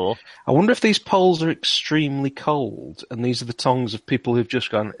on the floor. I wonder if these poles are extremely cold, and these are the tongues of people who've just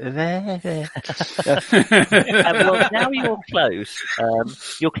gone. Well, now you're close.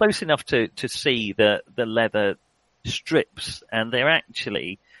 You're close enough to see the leather strips, and they're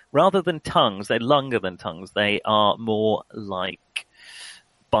actually, rather than tongues, they're longer than tongues. They are more like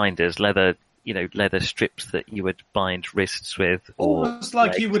binders, leather strips that you would bind wrists with. Or Almost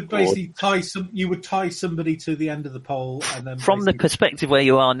like you would legs, or- basically tie somebody to the end of the pole, and then From the basically- perspective where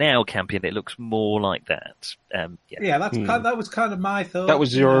you are now, Campion, it looks more like that. Yeah, that was kind of my thought. That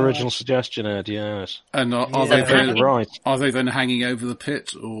was your you know, original suggestion, Ed. Yes. And are Yeah. they Very then, right. are they then hanging over the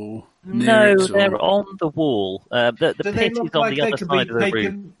pit or near No, it? Or... they're on the wall. The Do they pit is look on like the they other could side be of the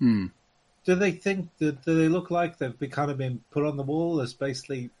room. taken? Do they think that? Do they look like they've kind of been put on the wall as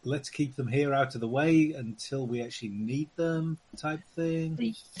basically let's keep them here out of the way until we actually need them type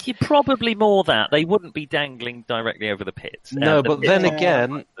thing? You're probably more that. They wouldn't be dangling directly over the pit. No, The but pit then is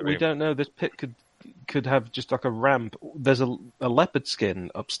again, on the we room. don't know. This pit could have just like a ramp. There's a leopard skin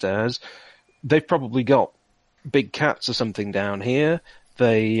upstairs. They've probably got big cats or something down here.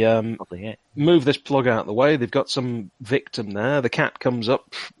 They Probably it. move this plug out of the way. They've got some victim there. The cat comes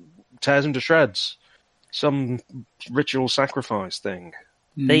up, tears him to shreds. Some ritual sacrifice thing.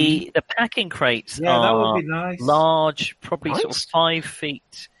 The packing crates Yeah, that are would be nice. large, probably sort of Nice. 5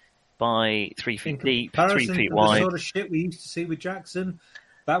 feet by 3 feet In deep, 3 comparison feet to the wide. sort of shit we used to see with Jackson,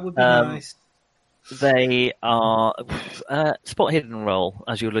 that would be Um, nice. They are spot hidden roll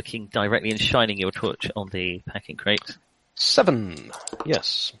as you're looking directly and shining your torch on the packing crate. 7.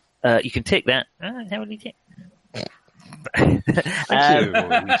 Yes. You can tick that. How would you tick? Thank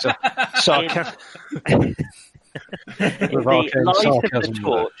you. Sarcasm. In With the arcane light of the sarcasm there.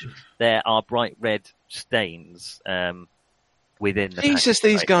 torch, there are bright red stains within the Jesus,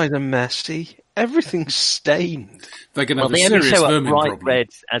 packing these crate. guys are messy. Everything's stained. They're going to Well, have a they only serious show up vermin bright problem. red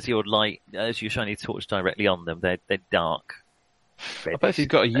as you shine your torch directly on them. They're dark. I bet if you've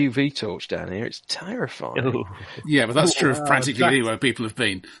got a UV torch down here, it's terrifying. Ooh. Yeah, but that's true of practically Jack- anywhere people have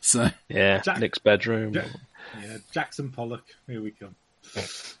been. So Yeah, Jack- Nick's bedroom. Yeah, Jackson Pollock. Here we come.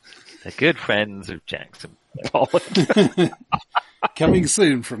 They're good friends of Jackson. coming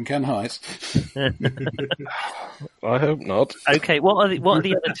soon from Ken Height. I hope not. Okay, what are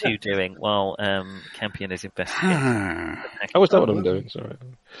the other two doing while Campion is investigating? Oh, is that what I'm doing? Sorry.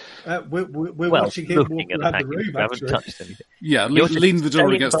 We're Well, watching him walk looking at the around the package, room. you haven't Actually, touched anything. Yeah, You're just lean the door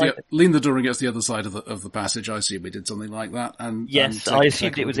staying against by lean the door against the other side of the passage. I assume we did something like that. And Yes, and I take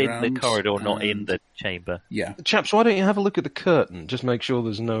assumed a it was look in the around, corridor, not in and- the chamber. Yeah, Chaps, why don't you have a look at the curtain? Just make sure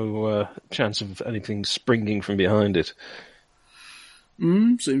there's no chance of anything springing from behind it.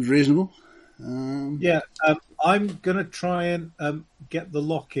 seems reasonable. yeah. I'm gonna try and get the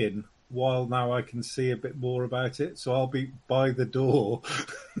lock in while now I can see a bit more about it. So I'll be by the door.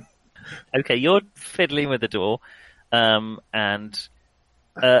 Okay, you're fiddling with the door, and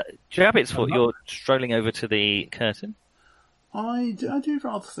Rabbit's foot, you're strolling over to the curtain. I do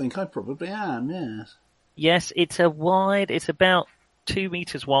rather think I probably am. Yes. Yes, it's about 2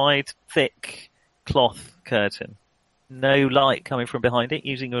 meters wide, thick cloth curtain. No light coming from behind it,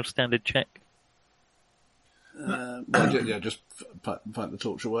 using your standard check. Just fight the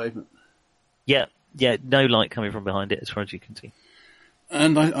torch away. But... Yeah, no light coming from behind it as far as you can see.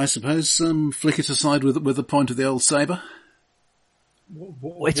 And I suppose flick it aside with the point of the old saber.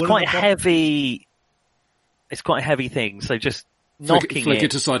 Well, it's quite heavy. It's quite a heavy thing, so just knocking Flick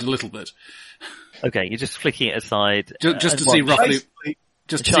it aside a little bit, Okay, you're just flicking it aside. just to and see what- roughly, Basically,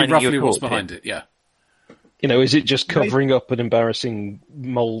 just to see shining your roughly what's torch behind in. it. Yeah. You know, is it just covering up an embarrassing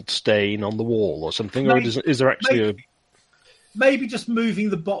mould stain on the wall or something, or is there actually maybe just moving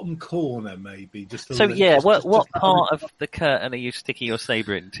the bottom corner, maybe just. A So little, yeah, just- what just- part of the curtain are you sticking your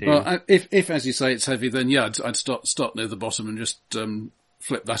saber into? Well, if as you say it's heavy, then yeah, I'd start near the bottom and just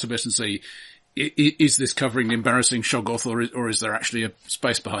flip that a bit and see Is this covering the embarrassing Shoggoth, or is there actually a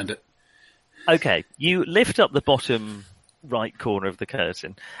space behind it? Okay, you lift up the bottom right corner of the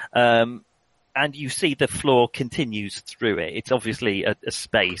curtain, and you see the floor continues through it. It's obviously a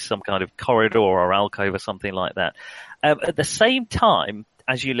space, some kind of corridor or alcove or something like that. At the same time,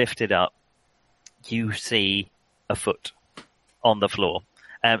 as you lift it up, you see a foot on the floor.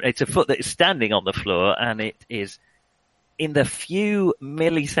 It's a foot that is standing on the floor, and it is, in the few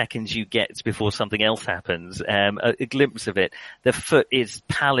milliseconds you get before something else happens, a glimpse of it. The foot is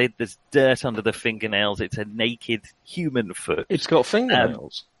pallid, there's dirt under the fingernails, it's a naked human foot. It's got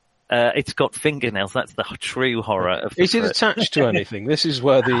fingernails. It's got fingernails, that's the true horror of the Is it foot. attached to anything? This is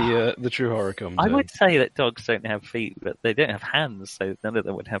where the true horror comes I in. would say that dogs don't have feet, but they don't have hands, so none of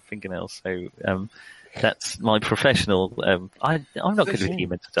them would have fingernails. So that's my professional. I'm not good with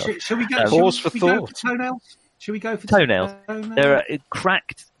human stuff. Shall we go? Pause for shall we go thought. for toenails? Shall we go for Toenails. There are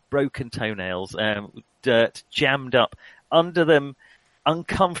cracked, broken toenails, dirt jammed up under them,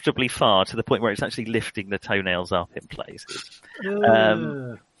 uncomfortably far to the point where it's actually lifting the toenails up in places.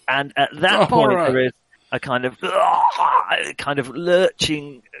 And at that point, there is a kind of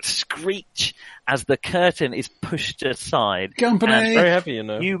lurching screech as the curtain is pushed aside. Company! And Very heavy, you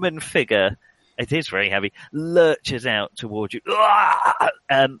know. human figure, it is very heavy, lurches out towards you.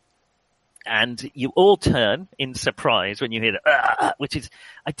 And you all turn in surprise when you hear that, which is,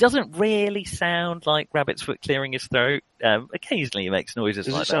 it doesn't really sound like Rabbit's Foot clearing his throat. Occasionally he makes noises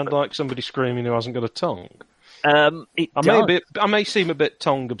Does like it sound that. like somebody screaming who hasn't got a tongue? It I does. may seem a bit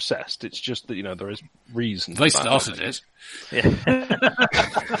tongue obsessed. It's just that, there is reason. They for that. started it.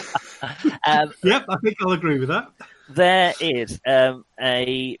 Yep, I think I'll agree with that. There is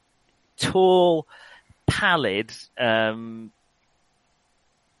a tall, pallid.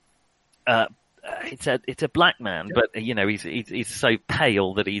 It's a black man, but he's so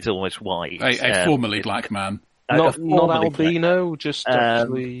pale that he's almost white. A formerly black man. Not formerly albino, just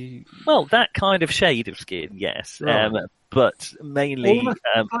actually. Well, that kind of shade of skin, yes, Right. but mainly Almost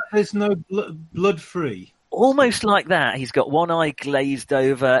like there's no blood free. almost like that. He's got one eye glazed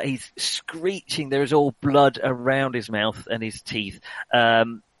over. He's screeching. There is all blood around his mouth and his teeth.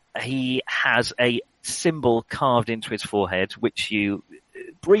 He has a symbol carved into his forehead, which you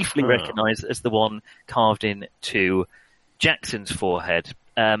briefly recognise as the one carved into Jackson's forehead.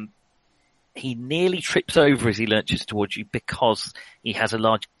 He nearly trips over as he lurches towards you because he has a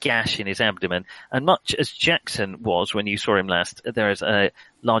large gash in his abdomen. And much as Jackson was when you saw him last, there is a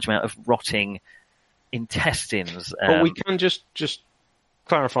large amount of rotting intestines. But we can just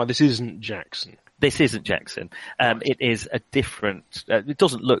clarify, this isn't Jackson. This isn't Jackson. It is a different. It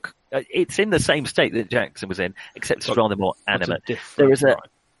doesn't look. It's in the same state that Jackson was in, except it's rather more animate. There is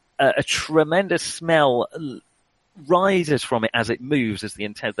a tremendous smell rises from it as it moves, as the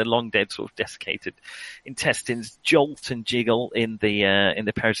long dead sort of desiccated intestines jolt and jiggle in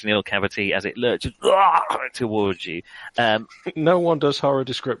the peritoneal cavity as it lurches towards you. No one does horror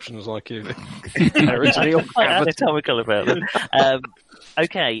descriptions like you. Peritoneal Quite cavity. anatomical about them.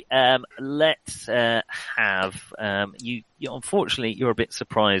 Okay, let's have you. Unfortunately, you're a bit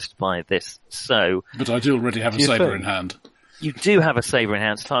surprised by this. So, But I do already have a Do you saber think? in hand. you do have a saber in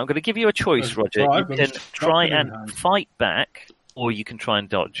hand. So I'm going to give you a choice, Roger. try, You but can it's try shotgun in and hand. fight back, or you can try and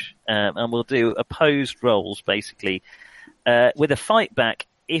dodge. And we'll do opposed rolls, basically. With a fight back,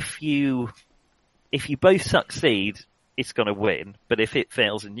 if you both succeed, it's going to win. But if it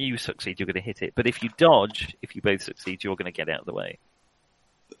fails and you succeed, you're going to hit it. But if you dodge, if you both succeed, you're going to get out of the way.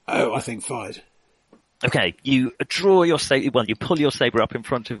 Oh, I think fight. Okay, you draw your saber. Well, you pull your saber up in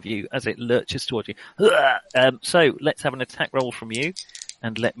front of you as it lurches towards you. So let's have an attack roll from you,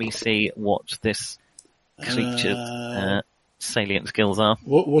 and let me see what this creature's salient skills are.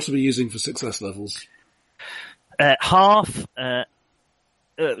 What are we using for success levels? Half.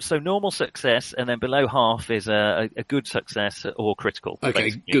 So normal success, and then below half is a good success or critical. Okay,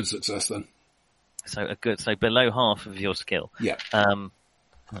 basically. good success then. So below half of your skill. Yeah.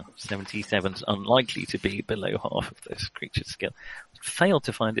 77's unlikely to be below half of this creature's skill. Failed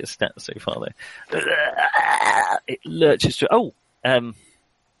to find its stats so far though. It lurches to. We'll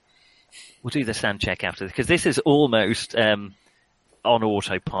do the sand check after, because this is almost on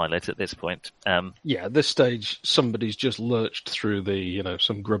autopilot at this point. Yeah, at this stage, somebody's just lurched through the,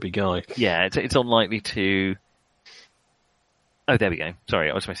 some grubby guy. Yeah, it's unlikely to. Oh, there we go.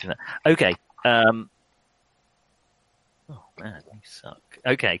 Sorry, I was missing that. Okay. Oh man, you suck.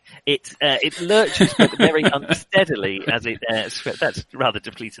 Okay, it lurches but very unsteadily as it. That's rather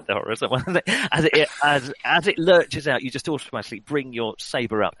depleted the horror. As it lurches out, you just automatically bring your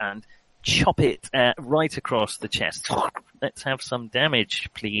saber up and chop it right across the chest. Let's have some damage,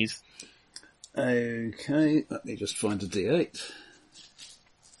 please. Okay, let me just find a D8.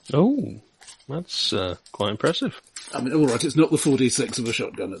 Oh, that's quite impressive. I mean, all right, it's not the 4d6 of a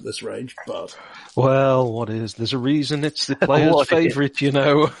shotgun at this range, but Well, what is? There's a reason it's the player's What is? favourite, you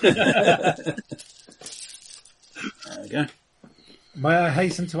know. there we go. May I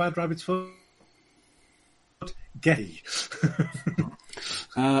hasten to add Rabbit's Foot? Gay.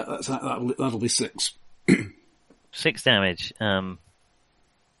 That'll be 6. 6 damage.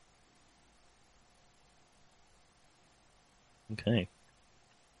 Okay.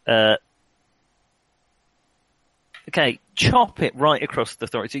 Okay, chop it right across the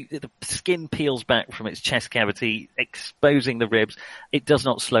thorax. The skin peels back from its chest cavity, exposing the ribs. It does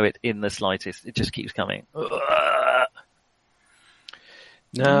not slow it in the slightest. It just keeps coming.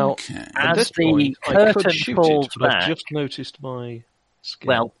 Now, Okay. at As this the point, I curtain could shoot falls it, but back- I've just noticed my skill.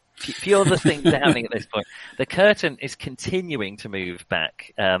 Well, a few other things are happening at this point. The curtain is continuing to move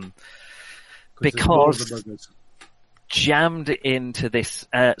back because jammed into this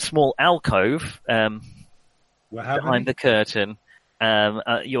small alcove behind the curtain.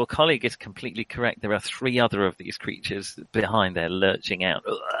 Your colleague is completely correct. There are 3 other of these creatures behind there lurching out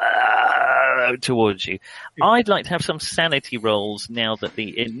towards you. I'd like to have some sanity rolls now that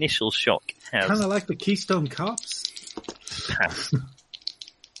the initial shock has Kind of like the Keystone Cops. passed.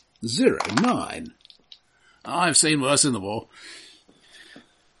 9. I've seen worse in the war.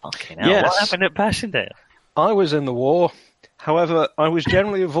 Fucking hell, Yes. what happened at Passchendaele? I was in the war. However, I was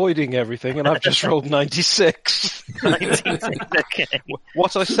generally avoiding everything, and I've just rolled 96. 96, okay.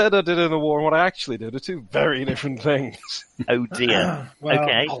 What I said I did in the war and what I actually did are 2 very different things. Oh dear. Well,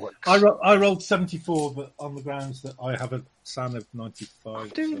 Okay. I rolled 74, but on the grounds that I have a SAN of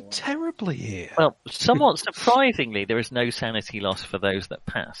 95. Doing so, terribly here. Well, somewhat surprisingly, there is no sanity loss for those that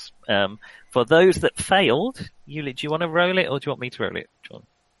pass. For those that failed, Yuli, do you want to roll it or do you want me to roll it, John?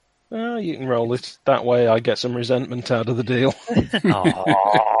 You can roll it. That way I get some resentment out of the deal.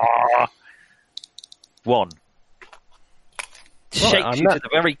 Aww. 1. Shakes I'm you not- to the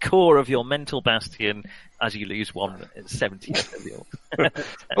very core of your mental bastion as you lose 1 at 70.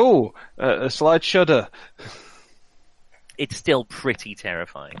 Oh, a slight shudder. It's still pretty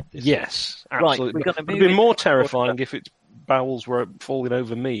terrifying. Yes, Right, absolutely. we're gonna It would move have been more into- terrifying if its bowels were falling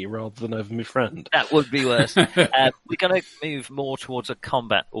over me rather than over my friend. That would be worse. We're going to move more towards a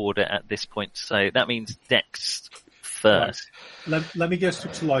combat order at this point, so that means Dex first. let me go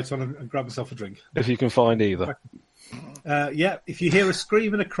switch the lights on and grab myself a drink. If you can find either. Yeah, if you hear a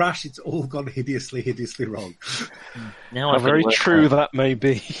scream and a crash, it's all gone hideously, hideously wrong. Now How I've very worked true out. that may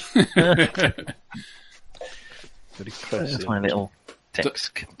be. Very That's prescient. my little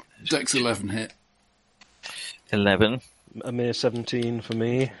Dex. Dex 11 hit. 11. A mere 17 for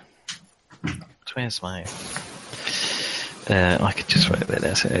me. Where's my... I could just write that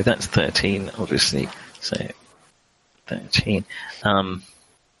there. So that's 13, obviously. So 13.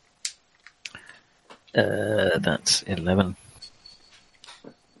 That's 11.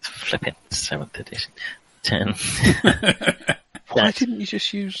 Flipping 7th edition. 10. Why didn't you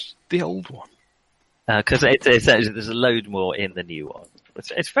just use the old one? Because it's actually, there's a load more in the new one.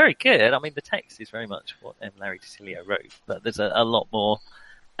 It's very good. I mean, the text is very much what Larry DiCilio wrote, but there's a lot more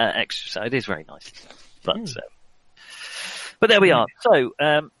extra. So it is very nice. But there we are. So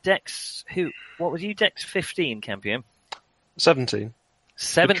Dex, what was you? Dex 15, Campion. 17.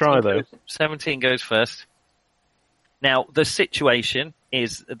 17 try, though. 17 goes first. Now, the situation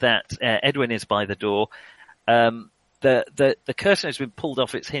is that Edwin is by the door. The curtain has been pulled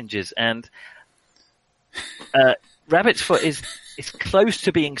off its hinges, and Rabbit's Foot is close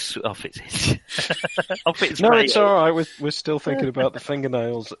to being off its hinges. Off its No, rail. it's all right. We're still thinking about the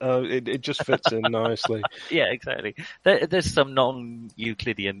fingernails. It just fits in nicely. Yeah, exactly. There's some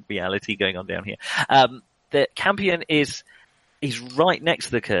non-Euclidean reality going on down here. The Campion is right next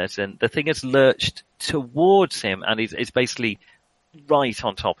to the curtain. The thing has lurched towards him, and is basically right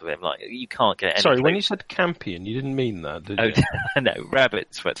on top of him. Like, you can't get any Sorry, when closer. you said Campion, you didn't mean that, did Oh, you? no,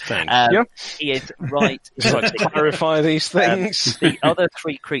 Rabbit's Foot. Thank you. He is right. Just like to clarify these things. The other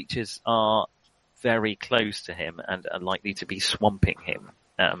 3 creatures are very close to him and are likely to be swamping him.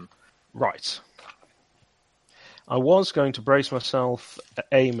 Right. I was going to brace myself,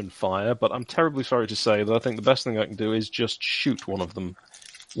 aim and fire, but I'm terribly sorry to say that I think the best thing I can do is just shoot one of them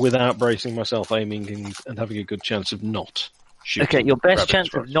without bracing myself, aiming and having a good chance of not shooting. Okay, your best Rabbit's chance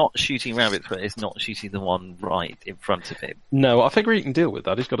Foot. of not shooting Rabbit's Foot is not shooting the one right in front of him. No, I figure he can deal with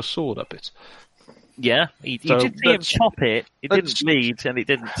that. He's got a sword up it. Yeah, you So did see him let's- chop it. It didn't let's- bleed and it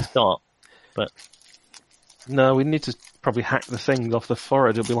didn't stop. But No, we need to probably hack the thing off the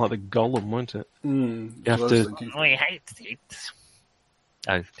forehead. It'll be like the Gollum, won't it? You have to. I hate it.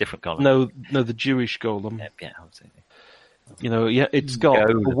 Oh, different golem. No, the Jewish golem. Yeah, absolutely. It's got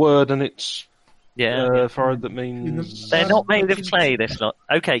a word and it's forward that means... They're not made of clay, this lot.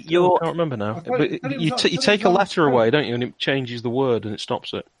 Okay, I can't remember now. But you take a letter away, don't you, and it changes the word and it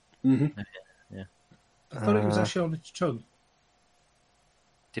stops it. Mm-hmm. Yeah. I thought it was actually on its tongue.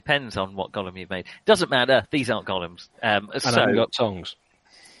 Depends on what golem you've made. Doesn't matter. These aren't golems. And haven't got tongues.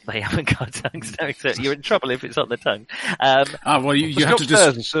 They haven't got tongues. No, so you're in trouble if it's on the tongue. Well, you have to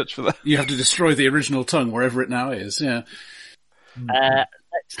and search for that. You have to destroy the original tongue wherever it now is. Yeah.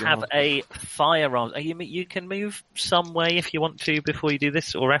 Let's have a firearm. You can move some way if you want to before you do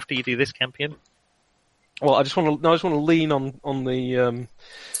this, or after you do this, Campion. Well, I just want to lean on the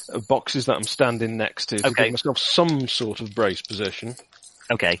boxes that I'm standing next to give myself some sort of brace position.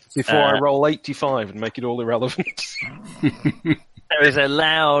 Okay. Before I roll 85 and make it all irrelevant. There is a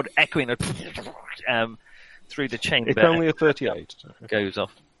loud echoing through the chamber. It's only a 38. Goes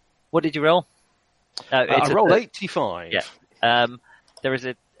off. What did you roll? I rolled 85. Yeah. There is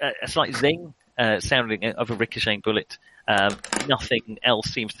a slight zing sounding of a ricocheting bullet. Nothing else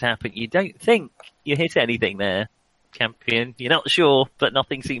seems to happen. You don't think you hit anything there, Campion. You're not sure, but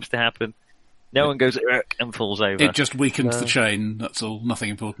nothing seems to happen. No one goes and falls over. It just weakens the chain, that's all. Nothing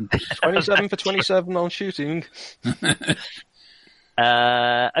important. 27 for 27 on shooting.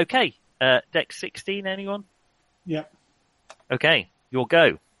 Okay. Dex 16, anyone? Yeah. Okay, your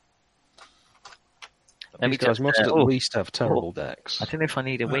go. These guys must at least have terrible decks. I don't know if I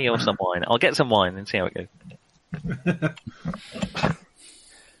need a wee or some wine. I'll get some wine and see how it goes.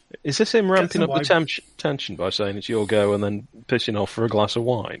 Is this him ramping up the tension by saying it's your go and then pissing off for a glass of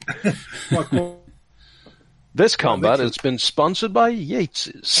wine? This combat has been sponsored by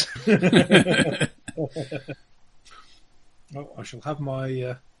Yates's. I shall have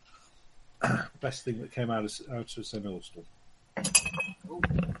my best thing that came out of St. Austell.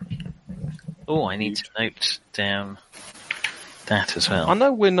 Oh, I need to note down that as well. I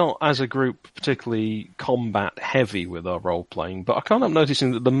know we're not, as a group, particularly combat heavy with our role playing, but I can't help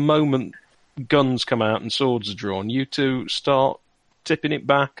noticing that the moment guns come out and swords are drawn, you two start tipping it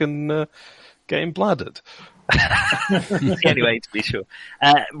back and getting bladdered. Anyway, to be sure.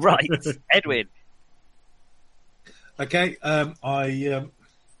 Right, Edwin. Okay, I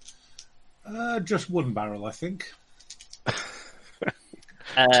just one barrel, I think.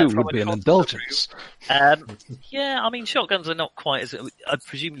 Two would be an indulgence. Yeah, I mean, shotguns are not quite as...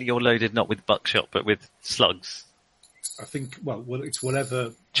 presumably you're loaded not with buckshot, but with slugs. I think, well it's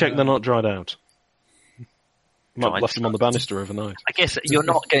whatever... Check they're not dried out. Might have left them on the banister overnight. I guess you're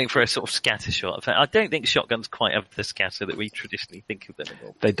not going for a sort of scatter shot. I don't think shotguns quite have the scatter that we traditionally think of them.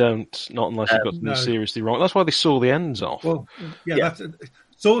 They don't, not unless you've got something seriously wrong. That's why they saw the ends off. Well, yeah.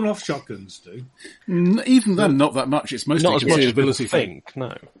 Sawn off shotguns do. Even then, not that much. It's mostly not as much as concealability thing.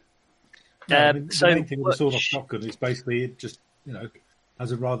 No. The main thing with a sawn off shotgun is basically it just,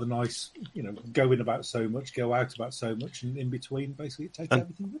 has a rather nice, go in about so much, go out about so much, and in between, basically, it takes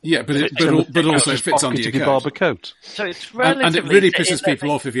everything. Yeah, but also fits under your barber coat. So it's and it really pisses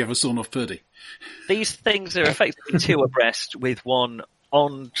people off if you have a sawn off purdy. These things are effectively two abreast with one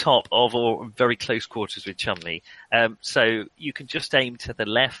on top of or very close quarters with Chumley. So you can just aim to the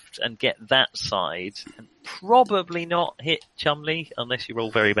left and get that side, and probably not hit Chumley unless you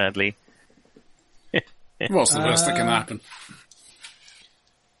roll very badly. What's the worst that can happen?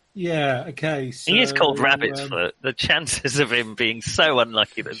 Yeah, okay. So, he is called Rabbit's Foot. The chances of him being so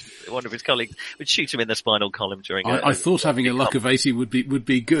unlucky that one of his colleagues would shoot him in the spinal column during I thought having a luck of 80 would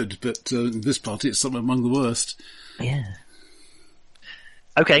be good, but in this party it's something among the worst. Yeah.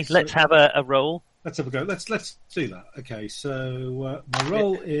 Okay, let's have a roll. Let's have a go. Let's do that. Okay, so my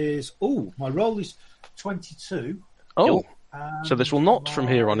roll is 22. Oh, so this will not from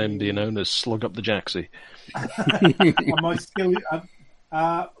here on in be known as Slug Up the Jacksy. My skill.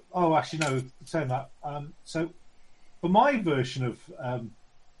 Actually, no. Saying that. So, for my version of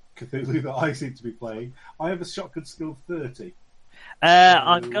Cthulhu that I seem to be playing, I have a shotgun skill of 30.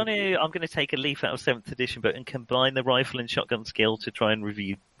 I'm gonna take a leaf out of 7th edition book and combine the rifle and shotgun skill to try and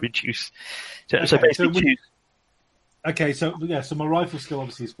reduce. So basically, so my rifle skill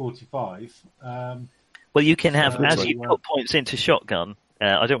obviously is 45. Well, you can have as you put points into shotgun.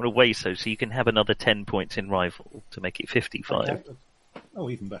 I don't want to waste those, so you can have another 10 points in rifle to make it 55. Okay. Oh,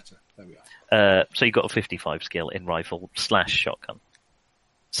 even better. There we are. So you've got a 55 skill in rifle / shotgun.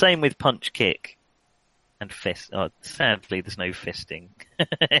 Same with punch, kick, and fist. Oh, sadly, there's no fisting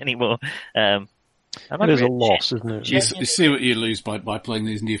anymore. It is a loss, isn't it? You see what you lose by playing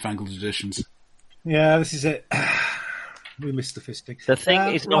these newfangled editions. Yeah, this is it. We missed the fisting. The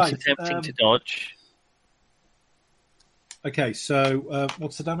thing is not attempting to dodge. Okay, so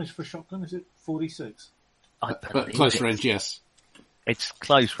what's the damage for a shotgun? Is it 46? Close range, yes. It's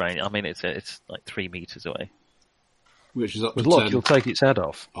close range. I mean, it's like 3 meters away. Which is up With to luck, 10 you'll take its head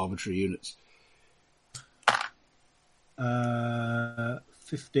off. arbitrary units.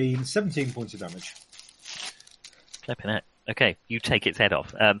 17 points of damage. Flipping it. Okay, you take its head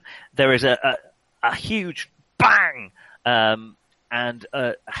off. There is a huge bang, and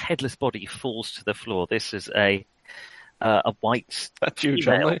a headless body falls to the floor. This is a white That's you,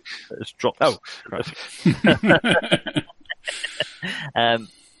 female John. that has dropped. Oh,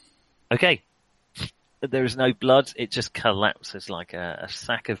 Okay. There is no blood. It just collapses like a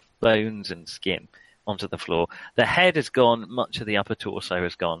sack of bones and skin onto the floor. The head is gone. Much of the upper torso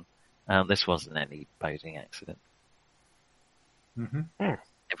is gone. This wasn't any boating accident. Mm-hmm.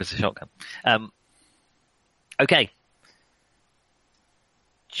 It was a shotgun. Okay.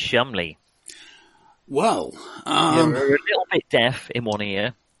 Chumley. Well, You're a little bit deaf in one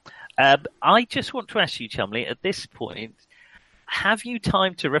ear. I just want to ask you, Chumley, at this point, have you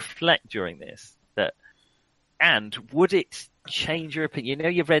time to reflect during this? And would it change your opinion? You know,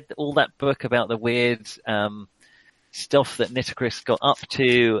 you've read all that book about the weird stuff that Nitocris got up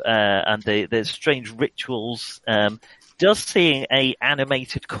to, and the strange rituals. Does seeing a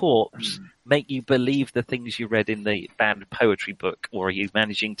animated corpse make you believe the things you read in the banned poetry book, or are you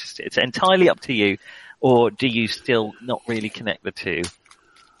managing to? It's entirely up to you, or do you still not really connect the two?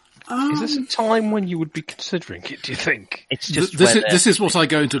 is this a time when you would be considering it, do you think? It's just this is what I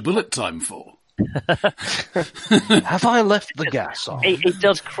go into bullet time for. Have I left the gas on? It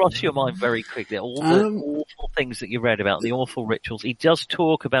does cross your mind very quickly. All the awful things that you read about, the awful rituals. He does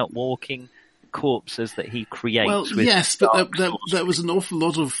talk about walking corpses that he creates. Well, with yes, but there was an awful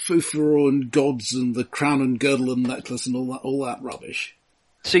lot of Fufaro and gods and the crown and girdle and necklace and all that rubbish.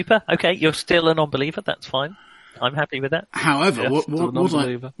 Super. Okay, you're still a non-believer. That's fine. I'm happy with that. However, Yes, still a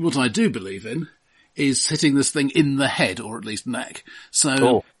non-believer. what I do believe in is hitting this thing in the head, or at least neck.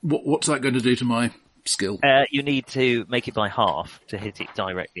 So what's that going to do to my skill? You need to make it by half to hit it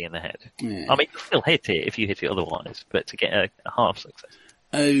directly in the head. Yeah. I mean, you'll still hit it if you hit it otherwise, but to get a half success.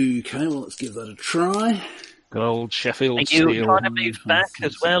 Okay, well, let's give that a try. Good old Sheffield Are Steel. you trying to move back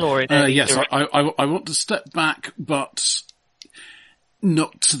as well, or in any Yes, direction? I want to step back, but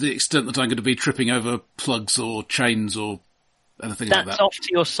not to the extent that I'm going to be tripping over plugs or chains or anything like That's that. off to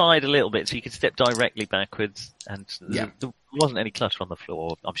your side a little bit, so you can step directly backwards, and Yeah. there wasn't any clutter on the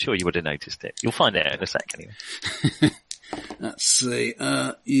floor. I'm sure you would have noticed it. You'll find it out in a sec anyway. Let's see.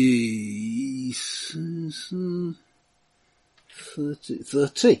 30.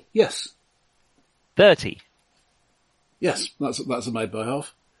 Yes. 30. Yes, that's a made by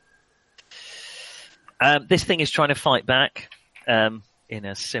half. This thing is trying to fight back in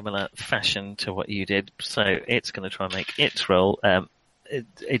a similar fashion to what you did, so it's going to try and make its roll.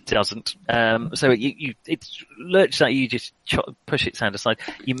 It doesn't. So it lurches at you, just push its hand aside.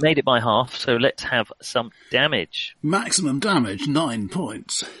 You made it by half, so let's have some damage. Maximum damage, 9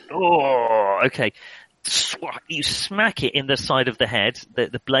 points. Oh, okay. You smack it in the side of the head.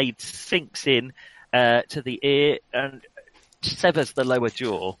 The blade sinks in to the ear and severs the lower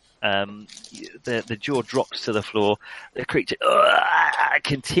jaw. The jaw drops to the floor. The creature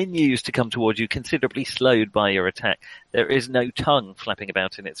continues to come towards you, considerably slowed by your attack. There is no tongue flapping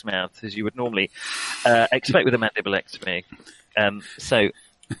about in its mouth, as you would normally expect with a mandibulectomy.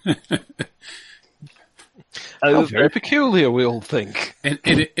 How very peculiar, we all think. In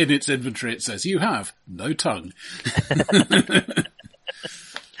its inventory, it says, you have no tongue.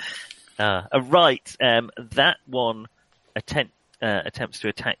 Right. That one attempts to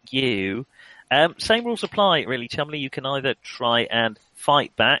attack you. Same rules apply, really, Chumley. You can either try and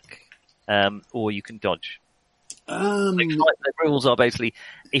fight back, or you can dodge. The rules are basically,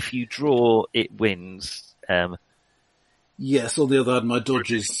 if you draw, it wins. Yes, on the other hand, my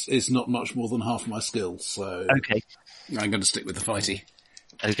dodge is not much more than half my skill, so Okay. I'm going to stick with the fighty.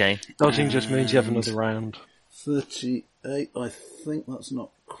 Okay. Dodging just means you have another round. 38, I think that's not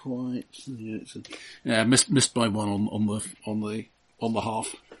quite. Yeah, missed by one on the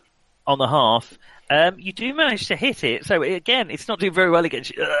half. On the half, you do manage to hit it. So again, it's not doing very well against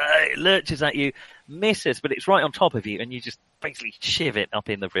you. It lurches at you, misses, but it's right on top of you, and you just basically shiv it up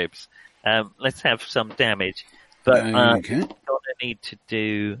in the ribs. Let's have some damage. But Okay. you're gonna need to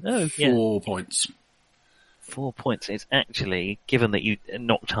do 4 points. 4 points. It's actually, given that you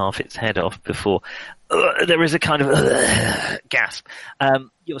knocked half its head off before, there is a kind of gasp.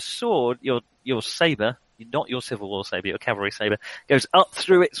 Your sword, your saber, not your Civil War saber, your cavalry saber, goes up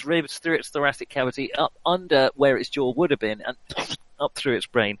through its ribs, through its thoracic cavity, up under where its jaw would have been, and up through its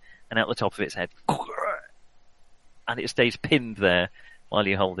brain, and out the top of its head. and it stays pinned there while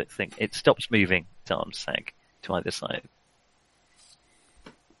you hold it. It stops moving. Its arms sag to either side.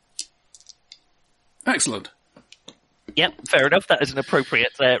 Excellent. Yep, fair enough. That is an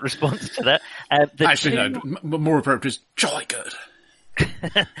appropriate response to that. Actually, no. More appropriate is jolly good.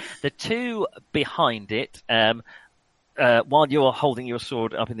 The two behind it, while you're holding your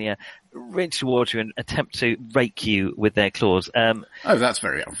sword up in the air, reach towards you and attempt to rake you with their claws. Oh, that's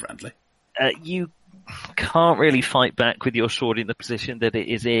very unfriendly. You can't really fight back with your sword in the position that it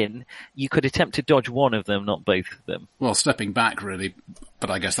is in. You could attempt to dodge one of them, not both of them. Well, stepping back, really, but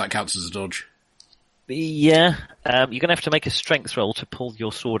I guess that counts as a dodge. Yeah, you're going to have to make a strength roll to pull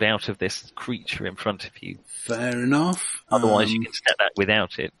your sword out of this creature in front of you. Fair enough. Otherwise, you can step back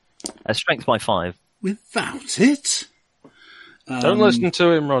without it. Strength by 5. Without it? Don't listen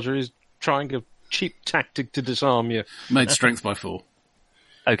to him, Roger. He's trying a cheap tactic to disarm you. Made strength by 4.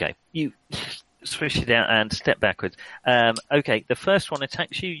 Okay, you swish it out and step backwards. Okay, the first one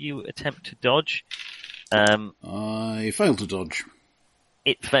attacks you. You attempt to dodge. I failed to dodge.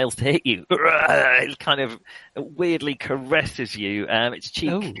 It fails to hit you. It kind of weirdly caresses you. Its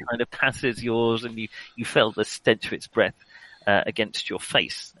cheek kind of passes yours, and you feel the stench of its breath against your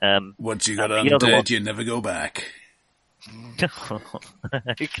face. Once you got undead, you never go back.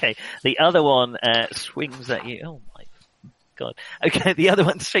 Okay, the other one swings at you. Oh my god! Okay, the other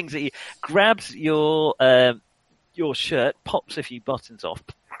one swings at you, grabs your shirt, pops a few buttons off,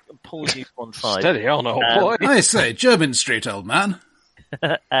 and pulls you to one side. Steady on, old boy. I say, German Street, old man.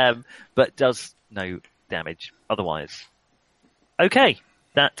 But does no damage otherwise. Okay,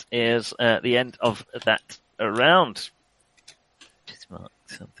 that is the end of that round. Just mark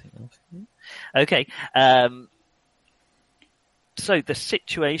something else here. Okay, so the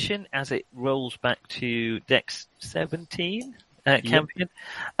situation as it rolls back to Dex 17, Campion.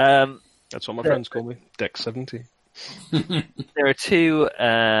 That's what my friends call me, Dex 17. There are two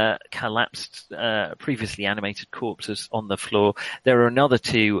collapsed, previously animated corpses on the floor. There are another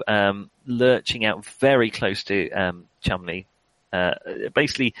two lurching out very close to Chumley.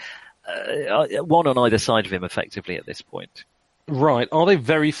 Basically, one on either side of him, effectively, at this point. Right. Are they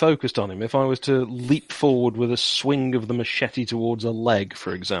very focused on him? If I was to leap forward with a swing of the machete towards a leg,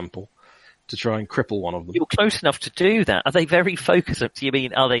 for example, to try and cripple one of them. You're close enough to do that. Are they very focused? Do you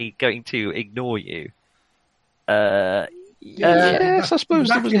mean, are they going to ignore you? Yes, I suppose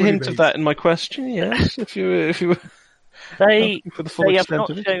there was a hint of that in my question. Yes, if you were they for the full have extent not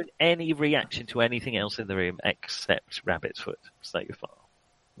of it. shown any reaction to anything else in the room except Rabbit's Foot so far.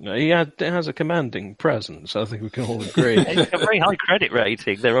 No, he has a commanding presence. I think we can all agree. It's a very high credit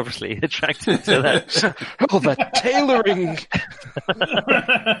rating. They're obviously attracted to that. Oh, that tailoring!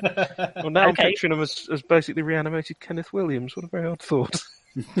 Well, now I'm Okay. picturing him as basically reanimated Kenneth Williams. What a very odd thought.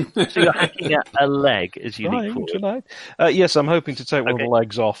 So you're hacking at a leg as you leap forward. Tonight. Yes, I'm hoping to take one of Okay. the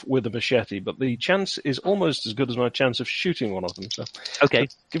legs off with a machete, but the chance is almost as good as my chance of shooting one of them. So Okay.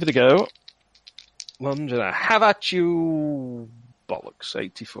 give it a go. Lunge and a have at you. Bollocks,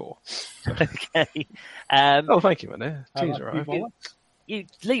 84. Okay. Oh, thank you, man. Tease How arrived. about you, You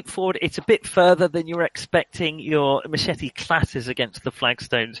leap forward. It's a bit further than you were expecting. Your machete clatters against the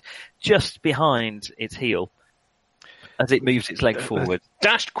flagstones just behind its heel as it moves its leg forward.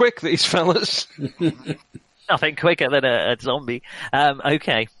 Dashed quick, these fellas. Nothing quicker than a zombie.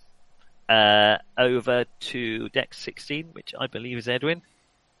 Okay. Over to Dex 16, which I believe is Edwin.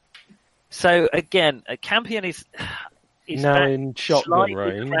 So again, a Campion is Now back in shotgun slightly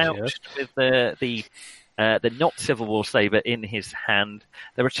range, crouched with the not Civil War saber in his hand.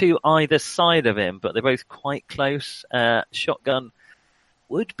 There are two either side of him, but they're both quite close. Shotgun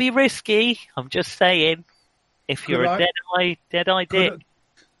would be risky. I'm just saying. If you're Could a dead-eye dick, Could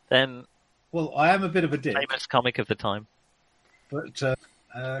then Well, I am a bit of a dick, famous comic of the time. but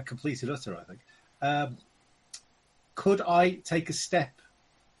completed utter, I think. Could I take a step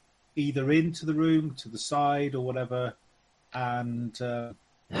either into the room, to the side, or whatever, and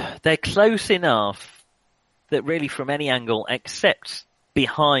They're close enough that really from any angle except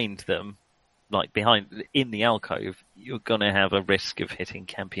behind them, like behind in the alcove, you're going to have a risk of hitting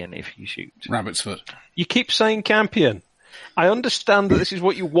Campion if you shoot. Rabbit's foot. You keep saying Campion. I understand that this is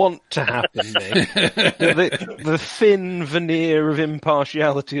what you want to happen, Nick. the thin veneer of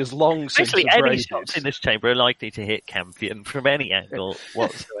impartiality has long since Basically, any abraded. shots in this chamber are likely to hit Campion from any angle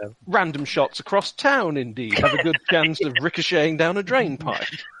whatsoever. Random shots across town, indeed, have a good chance of ricocheting down a drain pipe.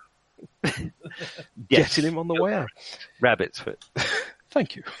 Yes. Getting him on the way out. Rabbit's Foot.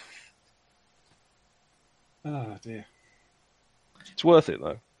 Thank you. oh dear. It's worth it,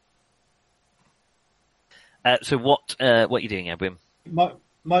 though. So what are you doing, Edwin?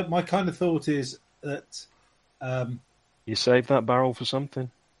 My kind of thought is that You saved that barrel for something.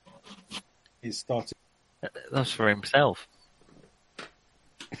 He's started That's for himself.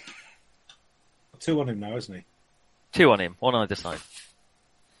 2 on him now, isn't he? 2 on him, one either side.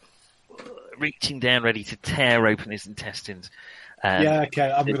 Reaching down, ready to tear open his intestines. Yeah,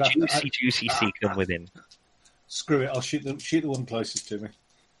 okay. I'm The gonna have to, juicy cecum within. screw it. I'll shoot the one closest to me.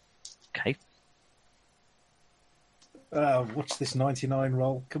 Okay. What's this 99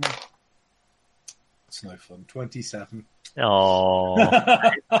 roll? Come on. It's no fun. 27.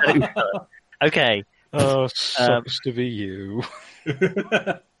 Oh. Okay. Oh, sucks to be you.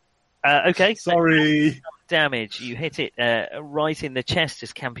 Okay. Sorry. Damage. You hit it right in the chest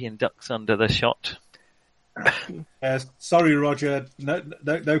as Campion ducks under the shot. Sorry, Roger.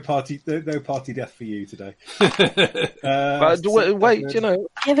 No party death for you today. Wait,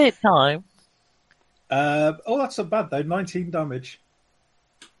 Give it time. That's not bad though. 19 damage.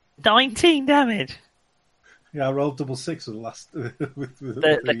 19 damage. Yeah, I rolled double six with the last.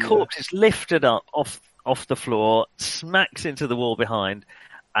 The corpse is lifted up off the floor, smacks into the wall behind,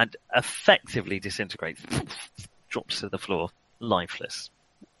 and effectively disintegrates. Drops to the floor, lifeless.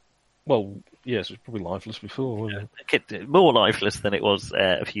 Well, yes, it was probably lifeless before, wasn't it? More lifeless than it was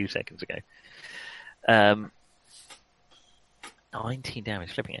a few seconds ago. 19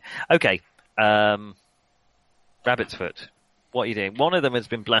 damage, flipping it. Okay. Rabbit's Foot. What are you doing? One of them has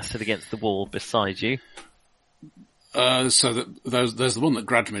been blasted against the wall beside you. So there's the one that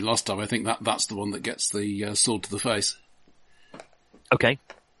grabbed me last time. I think that's the one that gets the sword to the face. Okay.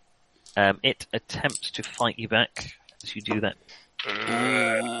 It attempts to fight you back as you do that.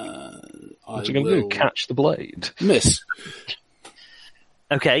 What's it going to do? Catch the blade? Miss.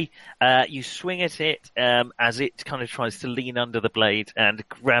 Okay. You swing at it as it kind of tries to lean under the blade and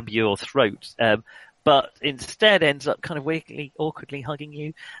grab your throat. But instead ends up kind of weirdly, awkwardly hugging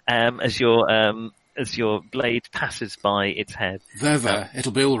you as your blade passes by its head. There.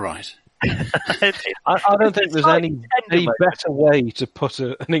 It'll be all right. I don't think there's any better way to put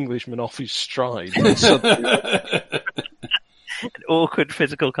an Englishman off his stride than An awkward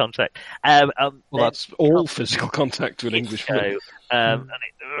physical contact. that's all physical contact to an Englishman. And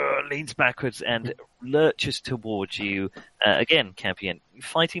it leans backwards and lurches towards you. Again, Campion.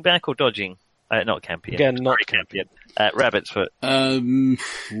 Fighting back or dodging? Not Campion. Again, not Campion. Rabbit's Foot.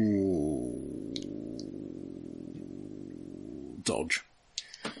 Dodge.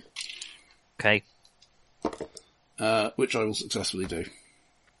 Okay. Which I will successfully do.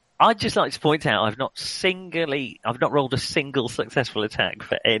 I'd just like to point out I've not rolled a single successful attack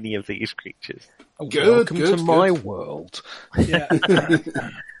for any of these creatures. Welcome to my world. Yeah.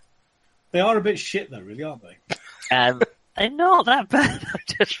 They are a bit shit though, really, aren't they? They're not that bad. I'm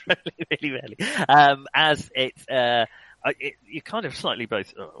just really rarely. As it's, you kind of slightly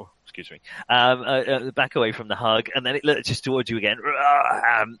both, excuse me, back away from the hug, and then it lurches towards you again,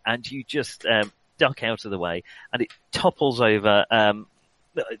 and you just duck out of the way, and it topples over.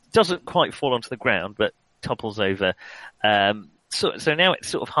 It doesn't quite fall onto the ground, but topples over. So now it's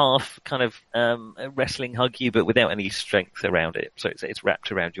sort of half kind of a wrestling hug you, but without any strength around it. So it's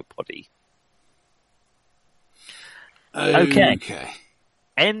wrapped around your body. Okay.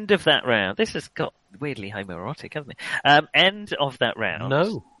 End of that round. This has got weirdly homoerotic, hasn't it? End of that round.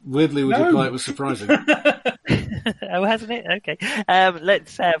 No. Weirdly, would imply it was surprising. Oh, hasn't it? Okay.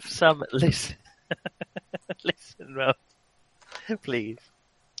 Let's have some listen roll, please.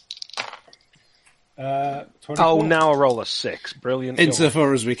 24. Now I roll a 6. Brilliant.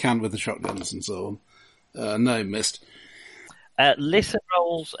 Insofar as we can with the shotguns and so on. No, missed. Listen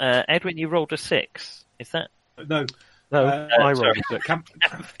rolls. Edwin, you rolled a 6. Is that? No. I rolled a 6.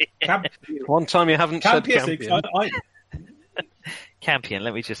 One time you haven't said Campion. Campion,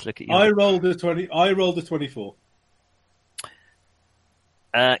 let me just look at you. I rolled a 20. I rolled a 24.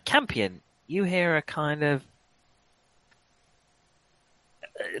 Campion, you hear a kind of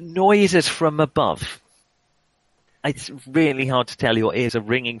noises from above. It's really hard to tell. Your ears are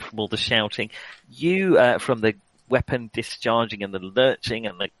ringing from all the shouting. You, from the weapon discharging and the lurching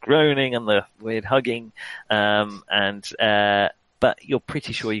and the groaning and the weird hugging, but you're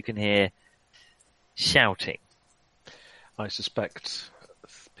pretty sure you can hear shouting. I suspect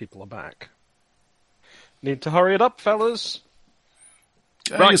people are back. Need to hurry it up, fellas.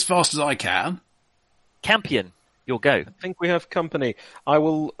 Going as fast as I can. Campion, you'll go. I think we have company. I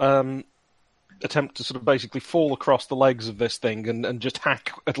will attempt to sort of basically fall across the legs of this thing and just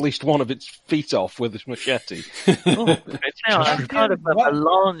hack at least one of its feet off with this machete. It's kind of a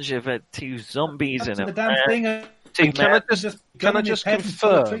melange of two zombies and a damn thing. Can I just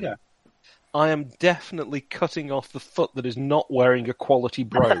confirm? I am definitely cutting off the foot that is not wearing a quality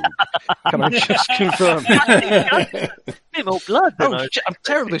brogue. Can I just confirm? Bit more blood than I was I'm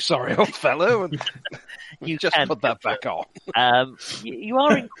terribly sorry, old fellow. And You just can put that back on. You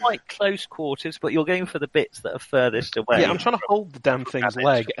are in quite close quarters, but you're going for the bits that are furthest away. Yeah, I'm trying to hold the damn thing's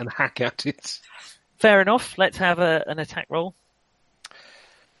leg and hack at it. Fair enough. Let's have an attack roll.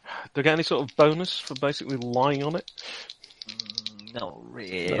 Do I get any sort of bonus for basically lying on it? Not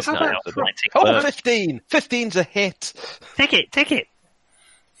really. How about 15? 15's a hit. Take it.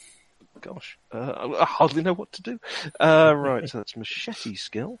 Gosh, I hardly know what to do. Right, so that's machete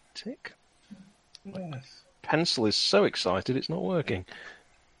skill. Tick. Yes. Pencil is so excited it's not working.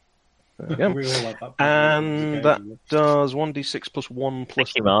 There we We go. all have that. And that does 1d6 plus 1 plus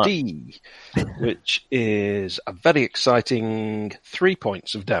Thank you, Mark. D, which is a very exciting 3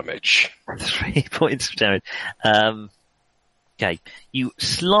 points of damage. 3 points of damage. Okay, you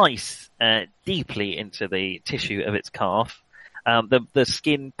slice deeply into the tissue of its calf. The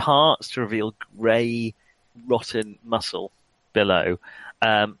skin parts to reveal grey, rotten muscle below.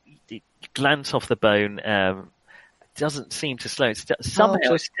 You glance off the bone. Doesn't seem to slow. It's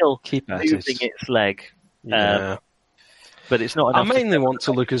somehow still keep at moving it. its leg. Yeah. But it's not I enough. mainly want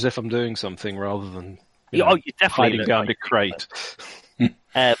to look as if I'm doing something rather than You definitely hiding look behind like a crate.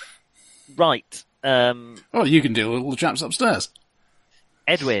 right. Oh, you can deal with all the chaps upstairs.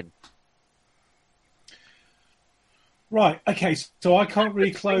 Edwin. Right, okay, so I can't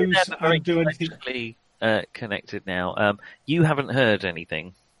really close They're very and do anything. electrically, connected now. You haven't heard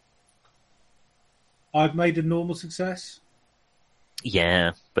anything. I've made a normal success.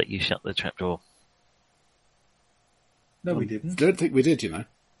 Yeah, but you shut the trapdoor. No, we didn't. Don't think we did, you know.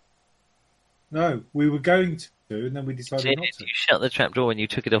 No, we were going to, and then we decided not to. You shut the trapdoor and you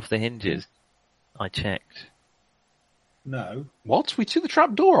took it off the hinges. I checked. No. What? We took the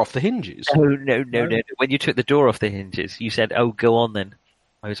trap door off the hinges? Oh, no. When you took the door off the hinges, you said, "Oh, go on then."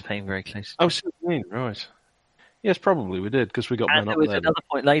 I was paying very close. Oh, so you mean, right. Yes, probably we did, because we got And men there up was there. another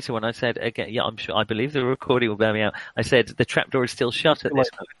point later when I said, again, yeah, I'm sure, I believe the recording will bear me out. I said, the trapdoor is still shut at this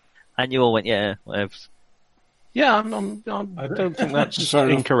point. And you all went, yeah, whatever. Yeah, I don't think that's Fair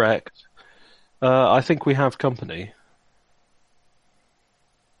enough. incorrect. I think we have company.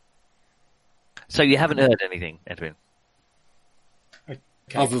 So you haven't heard anything, Edwin? Okay,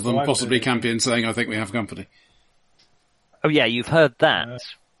 Other than so I've possibly heard it. Campion saying, I think we have company. Oh, yeah, you've heard that.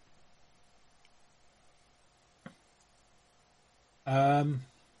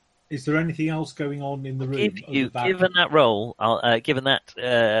 Is there anything else going on in the room? Given that role, given that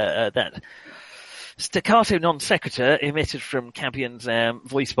that staccato non sequitur emitted from Campion's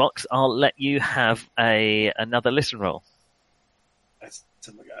voice box, I'll let you have another listen roll. Let's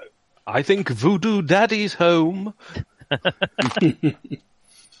have a go. I think Voodoo Daddy's home.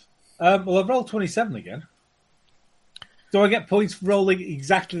 Well, I've rolled 27 again. Do I get points for rolling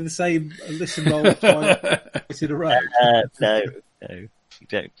exactly the same listen roll twice in a row? No, you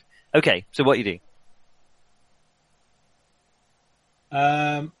don't. Okay, so what you do?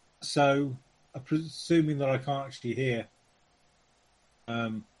 So, presuming that I can't actually hear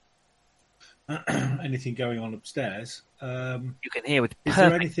anything going on upstairs, You can hear with is there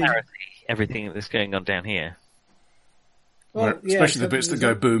perfect anything- clarity everything that's going on down here. well, yeah, Especially so the bits that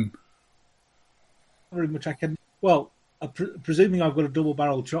there's go boom. not very much I can. Well, presuming I've got a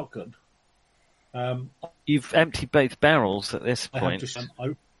double-barreled shotgun, You've emptied both barrels at this I have point. just.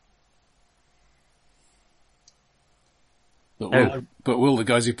 But will the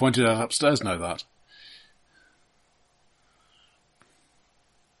guys who pointed out upstairs know that?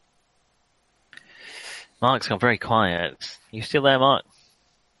 Mark's gone very quiet. You still there, Mark?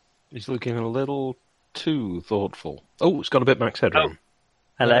 He's looking a little too thoughtful. Oh, it's got a bit max headroom.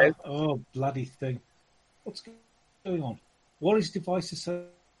 Hello? Oh, bloody thing! What's going on? What is device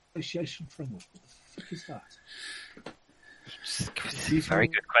association framework? What the fuck is that? Very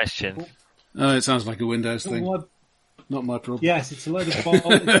good question. Oh, it sounds like a Windows thing. What? Not my problem. Yes, it's a load of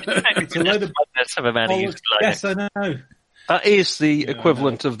it's a load of That's some amount of use bollocks. Yes, I know. That is the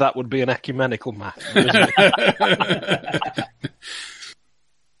equivalent of that would be an ecumenical math, isn't it?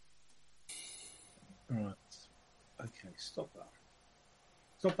 Right. Okay, stop that.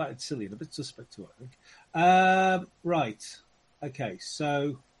 Stop that. It's silly and a bit suspect too, I think. Right. Okay,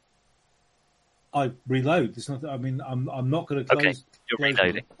 so I reload. There's nothing. I mean, I'm not going to close. Okay, you're close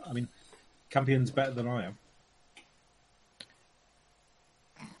reloading. them. I mean, Campion's better than I am.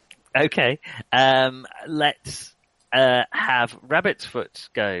 Okay. Let's have Rabbit's Foot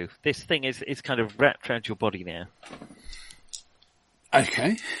go. This thing is kind of wrapped around your body now.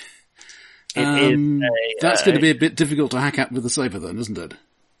 Okay. It is That's going to be a bit difficult to hack at with the saber then, isn't it?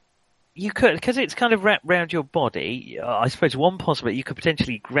 You could, because it's kind of wrapped round your body. I suppose one possibility, you could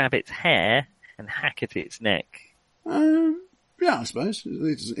potentially grab its hair and hack at its neck. Yeah, I suppose.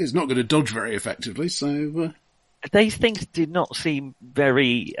 It's not going to dodge very effectively, so... These things did not seem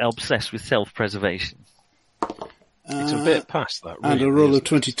very obsessed with self-preservation. It's a bit past that, really. And a roll of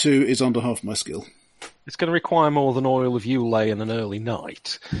 22 is under half my skill. It's going to require more than oil of Ulay in an early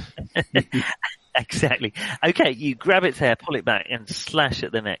night. Exactly. Okay, you grab its hair, pull it back, and slash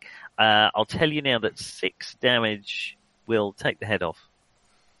at the neck. I'll tell you now that 6 damage will take the head off.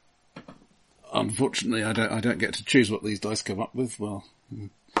 Unfortunately, I don't get to choose what these dice come up with. Well,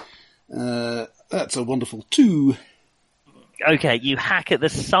 that's a wonderful 2. Okay, you hack at the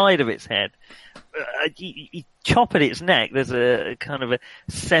side of its head. You chop at its neck. There's a kind of a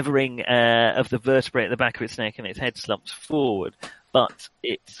severing of the vertebrae at the back of its neck, and its head slumps forward, but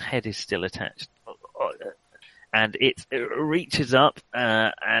its head is still attached. And it reaches up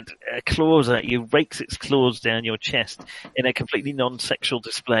and claws at you, rakes its claws down your chest in a completely non-sexual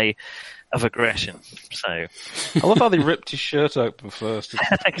display of aggression. So, I love how they ripped his shirt open first.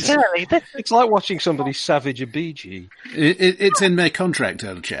 exactly. It's like watching somebody savage a BG. It's in my contract,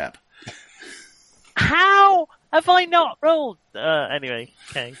 old chap. How have I not rolled? Anyway,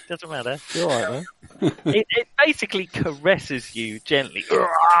 okay, doesn't matter. You're all right, It basically caresses you gently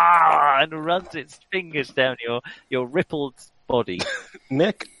and runs its fingers down your rippled body.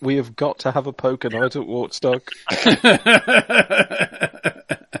 Nick, we have got to have a poker night at Wartstock.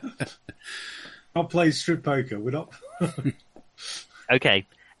 I'll play strip poker. We're not. Okay,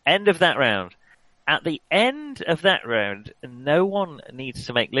 end of that round. At the end of that round, no one needs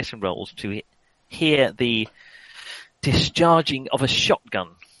to make listen rolls to hear the discharging of a shotgun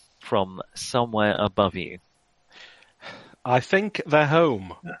from somewhere above you. I think they're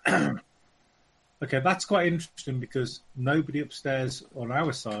home. Okay, that's quite interesting because nobody upstairs on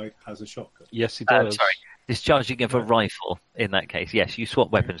our side has a shotgun. Yes, he does. Sorry, discharging of a rifle in that case. Yes, you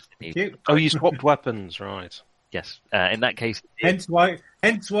swap weapons, didn't you? Oh, you swapped weapons, right. Yes, in that case... Hence why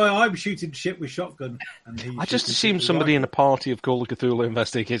I'm shooting shit with shotgun. And he's I just shooting assume shit with somebody in rifle. a party of Call of Cthulhu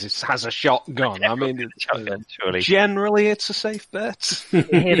investigators has a shotgun. I mean, surely. generally it's a safe bet. You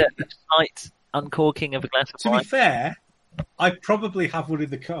hear the slight uncorking of a glass of To wine. be fair, I probably have one in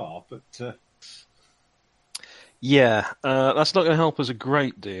the car, but Yeah, that's not going to help us a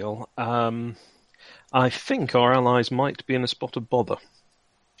great deal. I think our allies might be in a spot of bother.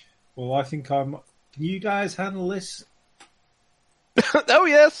 well, I think I'm. Can you guys handle this? Oh,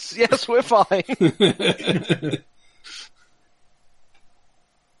 yes, we're fine.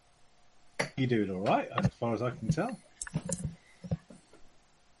 You're doing all right, as far as I can tell.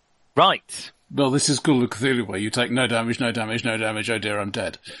 Right. Well, this is Call of Cthulhu where you take no damage, oh dear, I'm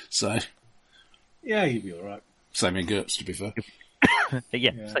dead. So, Yeah, you'll be all right. same in GURPS, to be fair.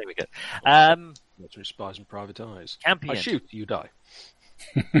 Yeah, there we go. Military spies and private eyes. Campion. I shoot, you die.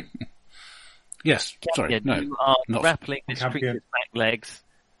 Yes, sorry, Campion, no. you are not. grappling this Campion. creature's back legs.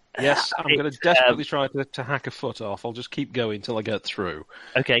 Yes, I'm going to desperately try to hack a foot off. I'll just keep going until I get through.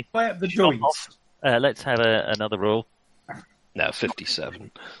 Okay. Way up the Chop joints. off. Let's have another roll. No,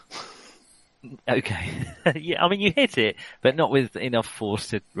 57. Okay. Yeah, I mean, you hit it, but not with enough force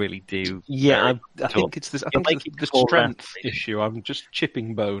to really do... Yeah, I at all. think it's this. I You're think making the four strength rounds. issue. I'm just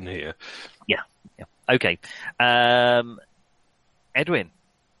chipping bone here. Yeah. Okay. Edwin,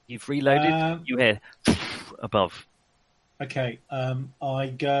 you've reloaded. You hear above. Okay, I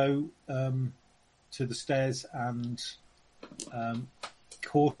go to the stairs and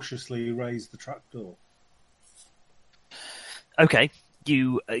cautiously raise the trapdoor. Okay.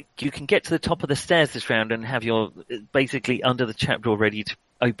 You can get to the top of the stairs this round and have your basically under the trapdoor ready to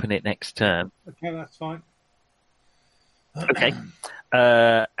open it next turn. Okay, that's fine. Okay.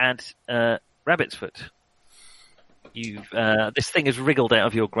 And Rabbit's Foot. You've this thing is wriggled out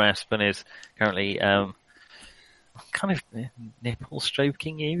of your grasp and is currently kind of nipple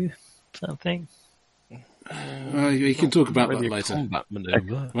stroking you, something. You can talk about that Maybe a later. combat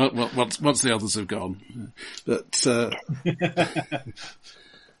maneuver. Well, once the others have gone. But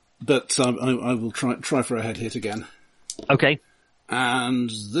I will try for a head hit again. Okay. And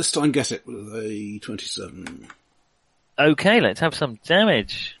this time get it with a 27. Okay, let's have some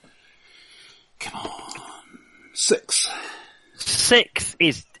damage. Come on. 6. 6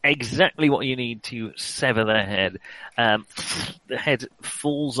 is exactly what you need to sever their head. The head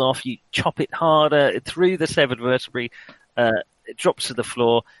falls off. You chop it harder through the severed vertebrae. It drops to the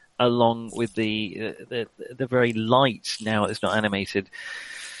floor along with the very light, now it's not animated,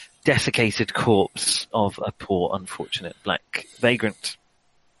 desiccated corpse of a poor, unfortunate black vagrant.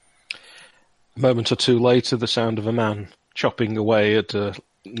 A moment or two later, the sound of a man chopping away at a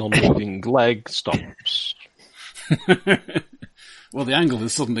non-moving leg stops. Well, the angle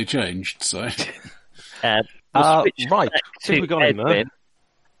has suddenly changed, so... We'll switch right. back I think to we got him there.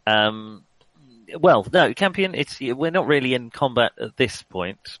 Edwin. Well, no, Campion, we're not really in combat at this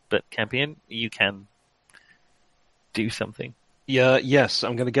point, but Campion, you can do something. Yeah, yes,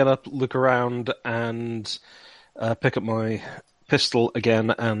 I'm going to get up, look around, and pick up my pistol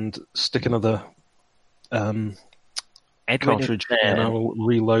again and stick another Edwin cartridge, is there. and I will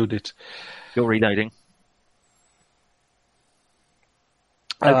reload it. You're reloading.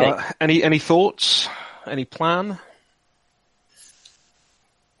 Okay. Any thoughts? Any plan?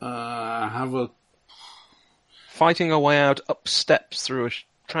 Have a... Fighting our way out up steps through a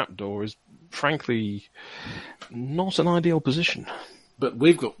trapdoor is, frankly, not an ideal position. But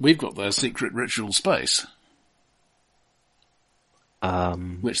we've got their secret ritual space,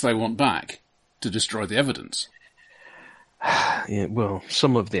 which they want back to destroy the evidence. Yeah, well,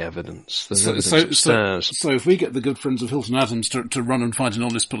 some of the evidence. There's evidence upstairs. So if we get the good friends of Hilton Adams to run and find an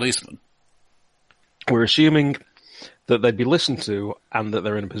honest policeman... We're assuming that they'd be listened to and that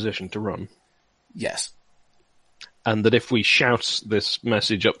they're in a position to run. Yes. And that if we shout this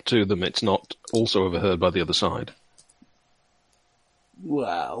message up to them, it's not also overheard by the other side.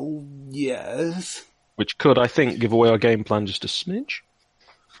 Well, yes. Which could, I think, give away our game plan just a smidge.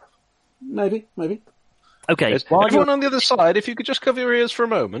 Maybe. Okay. Yes. While Everyone on the other side, if you could just cover your ears for a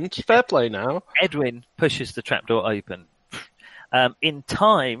moment. Fair play now. Edwin pushes the trapdoor open. In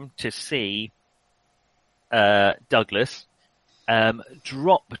time to see Douglas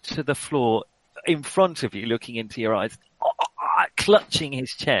drop to the floor in front of you, looking into your eyes, clutching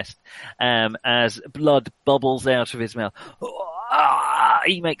his chest as blood bubbles out of his mouth.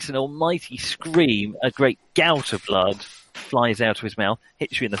 He makes an almighty scream. A great gout of blood flies out of his mouth,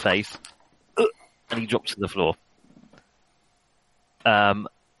 hits you in the face, and he drops to the floor.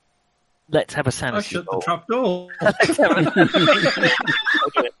 Let's have a sanity I shut roll. the trap door.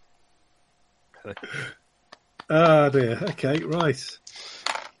 Oh dear. Okay, right.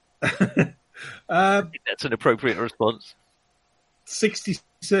 That's an appropriate response.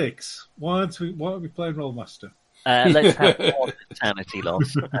 66. Why aren't we playing Rollmaster? Let's have one sanity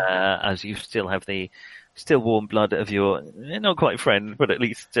loss, as you still have the still warm blood of your, not quite friend, but at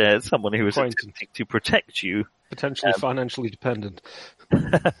least someone who is attempting to protect you. Potentially financially dependent.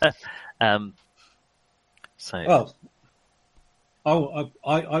 Well, I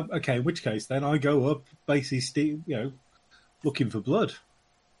okay. In which case, then I go up, basically, looking for blood.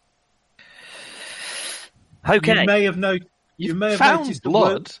 Okay. You may have noticed. You may have found noticed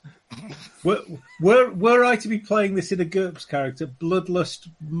blood. Were I to be playing this in a GURPS character, bloodlust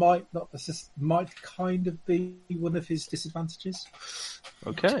might kind of be one of his disadvantages.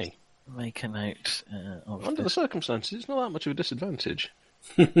 Okay. Make a note of Under the circumstances, it's not that much of a disadvantage.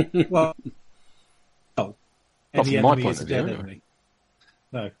 Well, Not any from my enemy point is a of dead view. enemy.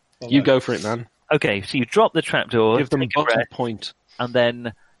 No. Well, You no. go for it, man. Okay, so you drop the trapdoor, Give them take a bottom breath, point. and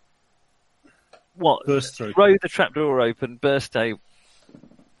then Burst through. throw the trapdoor open, burst out.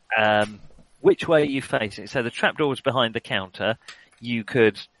 Which way are you facing? So the trapdoor was behind the counter. You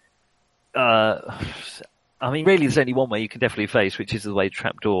could, really, there's only one way you can definitely face, which is the way the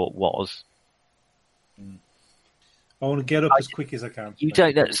trapdoor was. I want to get up as quick as I can. You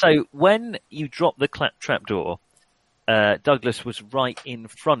don't know. So when you drop the trapdoor, Douglas was right in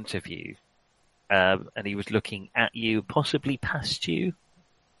front of you, and he was looking at you, possibly past you.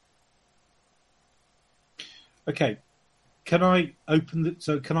 Okay. Can I open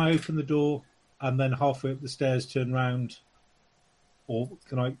the door and then halfway up the stairs turn round, or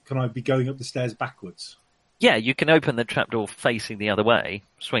can I be going up the stairs backwards? Yeah, you can open the trapdoor facing the other way,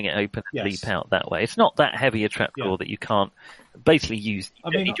 swing it open, and Yes. leap out that way. It's not that heavy a trapdoor that you can't basically use.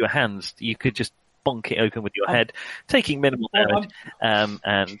 You don't need your hands. You could just bonk it open with your head, taking minimal damage.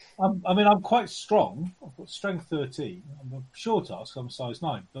 I'm quite strong. I've got strength 13. I'm a short ass. I'm size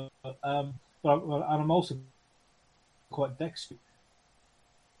 9, but I'm also quite dexterous.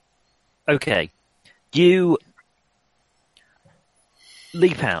 Okay, you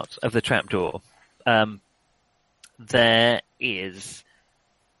leap out of the trapdoor. There is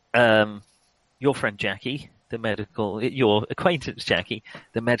your friend Jackie, your acquaintance Jackie,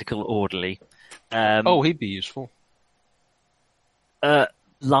 the medical orderly. He'd be useful.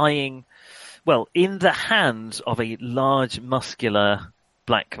 Lying, in the hands of a large, muscular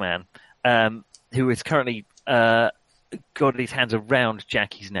black man who is currently got his hands around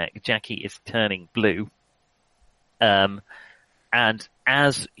Jackie's neck. Jackie is turning blue. And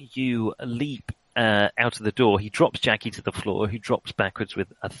as you leap out of the door, he drops Jackie to the floor, who drops backwards with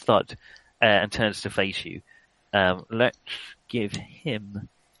a thud and turns to face you. Let's give him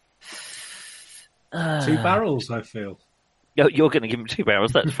 2 barrels, I feel. You're going to give him 2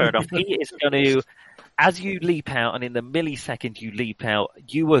 barrels. That's fair enough. He is going to, as you leap out, and in the millisecond you leap out,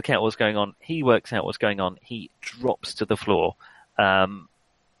 you work out what's going on. He works out what's going on. He drops to the floor,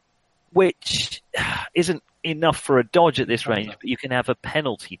 which isn't enough for a dodge at this range, but you can have a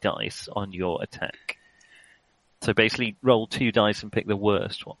penalty dice on your attack. So basically roll 2 dice and pick the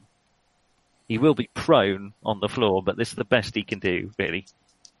worst one. He will be prone on the floor, but this is the best he can do, really.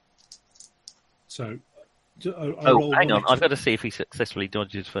 So, hang on. I've got to see if he successfully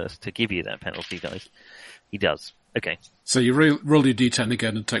dodges first to give you that penalty dice. He does. Okay. So you roll your d10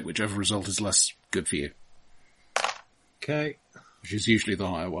 again and take whichever result is less good for you. Okay. Which is usually the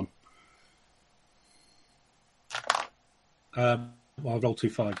higher one. Well, I rolled 2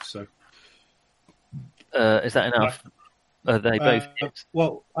 5s, so. Is that enough? Are they both hits?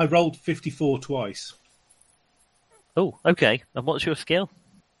 Well, I rolled 54 twice. Oh, okay. And what's your skill?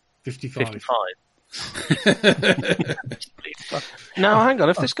 55. Now, hang on.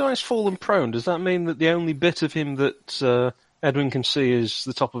 If this guy's fallen prone, does that mean that the only bit of him that Edwin can see is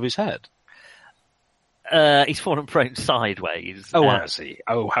the top of his head? He's fallen prone sideways. Oh, I see.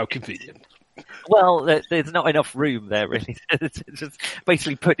 Oh, how convenient. Well, there's not enough room there, really. Just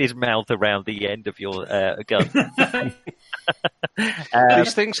basically put his mouth around the end of your gun.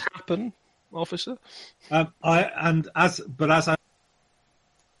 These things happen, officer. As I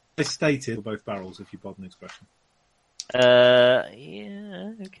stated, both barrels, if you pardon the expression.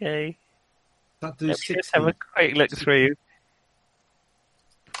 Yeah, okay. That do Let's 60. just have a quick look through.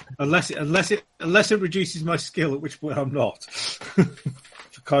 Unless it reduces my skill, at which point I'm not.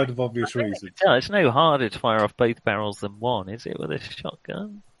 For kind of obvious reasons. It's no harder to fire off both barrels than one, is it, with a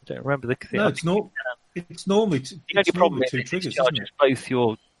shotgun? I don't remember the... No, it's not. It's normally the only problem is 2 it triggers, discharges isn't it? both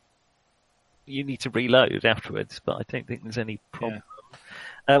your... You need to reload afterwards, but I don't think there's any problem.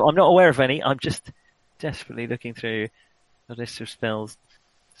 Yeah. I'm not aware of any. I'm just desperately looking through a list of spells.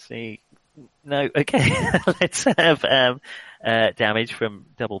 See... No, okay. Let's have damage from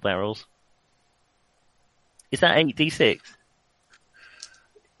double barrels. Is that 8d6?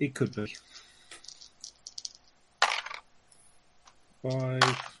 It could be.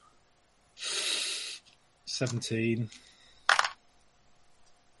 5, 17,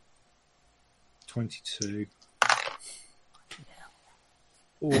 22.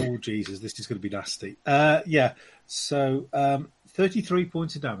 Oh, Jesus, this is going to be nasty. Yeah, so 33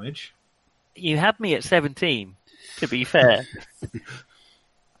 points of damage. You had me at 17, to be fair.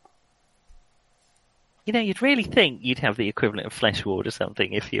 You know, you'd really think you'd have the equivalent of Flesh Ward or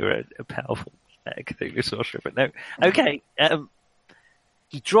something if you were a powerful Cthulhu sorcerer, but no. Okay,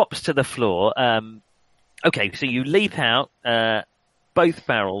 he drops to the floor. Okay, so you leap out both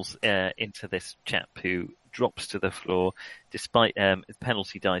barrels into this chap who drops to the floor despite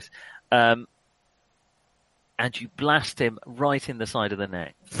penalty dice. And you blast him right in the side of the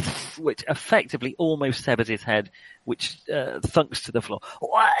neck, which effectively almost severs his head, which thunks to the floor.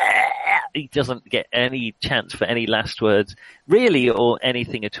 He doesn't get any chance for any last words, really, or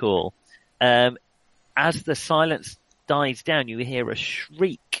anything at all. As the silence dies down, you hear a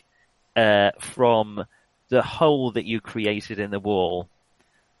shriek from the hole that you created in the wall,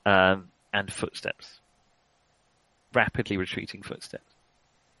 and footsteps. Rapidly retreating footsteps.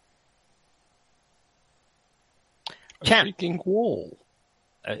 A shrieking wall.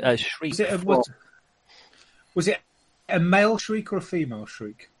 A shriek. Was it a male shriek or a female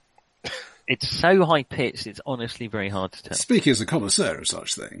shriek? It's so high pitched, it's honestly very hard to tell. Speaking as a connoisseur of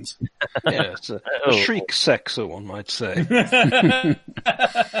such things. Yeah, it's a shriek sexer, one might say.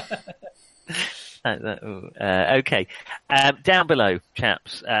 Okay. Down below,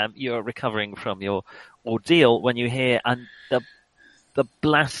 chaps, you're recovering from your ordeal when you hear the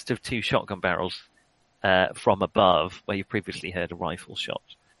blast of 2 shotgun barrels from above, where you previously heard a rifle shot.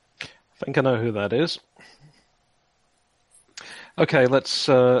 I think I know who that is. Okay, let's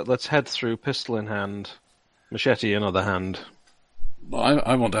head through, pistol in hand, machete in other hand. Well,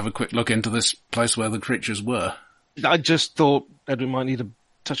 I want to have a quick look into this place where the creatures were. I just thought Edwin might need a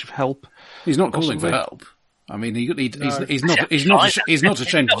touch of help. He's not calling for help. I mean, he's not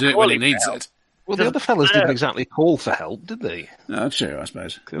ashamed to do it when he needs it. Well, the other fellas didn't exactly call for help, did they? No, true, I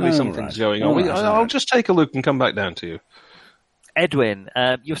suppose. Clearly something's going on. I'll just take a look and come back down to you. Edwin,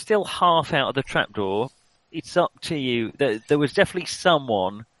 you're still half out of the trapdoor. It's up to you. There was definitely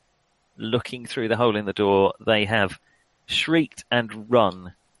someone looking through the hole in the door. They have shrieked and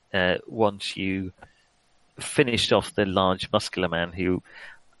run once you finished off the large muscular man who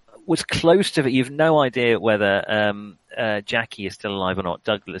was close to it. You've no idea whether Jackie is still alive or not.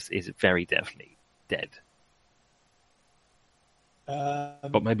 Douglas is very definitely dead.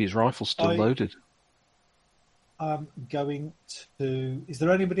 But maybe his rifle's still loaded. I'm going to. Is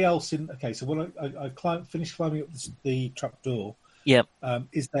there anybody else in? Okay, so when I finished climbing up the trapdoor. Yep.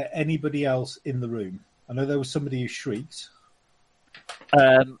 Is there anybody else in the room? I know there was somebody who shrieked.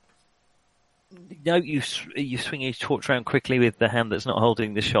 No, you swing your torch around quickly with the hand that's not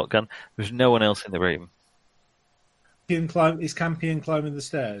holding the shotgun. There's no one else in the room. Is Campion climbing the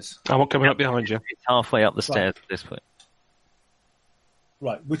stairs? I'm not coming up behind you. It's halfway up the stairs at this point.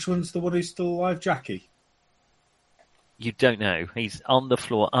 Right. Which one's the one who's still alive? Jackie? You don't know. He's on the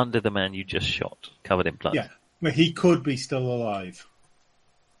floor under the man you just shot, covered in blood. Yeah. Well, he could be still alive.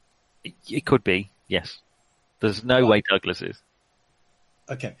 It could be, yes. There's no way Douglas is.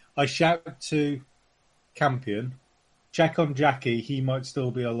 Okay. I shout to Campion, check on Jackie, he might still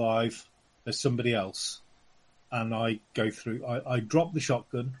be alive. There's somebody else. And I go through, I drop the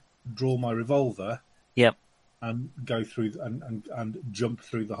shotgun, draw my revolver. Yep. And go through and jump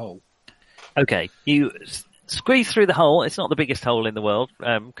through the hole. Okay. You squeeze through the hole. It's not the biggest hole in the world.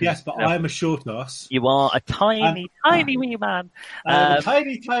 Yes, but I am a short ass. You are a tiny wee man.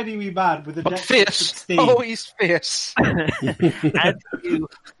 Tiny wee man with a but fierce. Oh, he's fierce. And you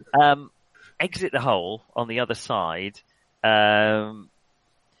exit the hole on the other side.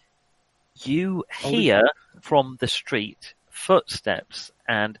 You hear from the street footsteps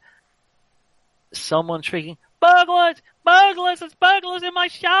and someone shrieking, "Burglars! Burglars! There's burglars in my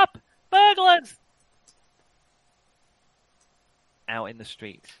shop! Burglars!" Out in the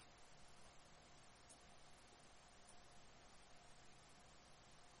street.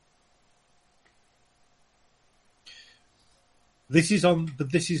 This is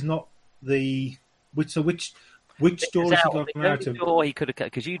not the which door is he looking out of? Door he could have,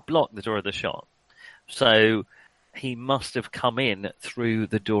 because you'd blocked the door of the shop, so he must have come in through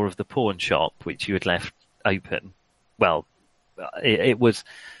the door of the pawn shop, which you had left open. Well, it was,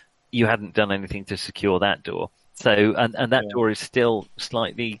 you hadn't done anything to secure that door. So, and that door is still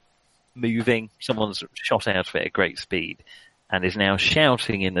slightly moving. Someone's shot out of it at great speed and is now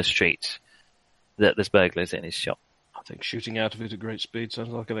shouting in the street that there's burglars in his shop. I think shooting out of it at great speed sounds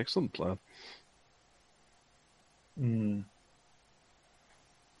like an excellent plan.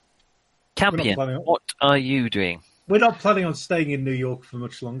 Campion, what are you doing? We're not planning on staying in New York for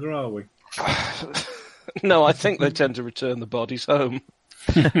much longer, are we? No, I think they tend to return the bodies home.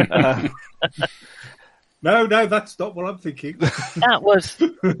 No, that's not what I'm thinking. That was...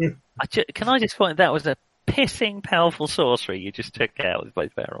 Can I just point, that was a pissing powerful sorcery you just took out with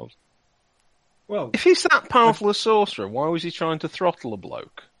both barrels. Well, if he's that powerful a sorcerer, why was he trying to throttle a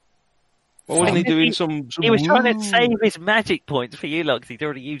bloke? Why wasn't he doing some... He was trying to save his magic points for you lot, because he'd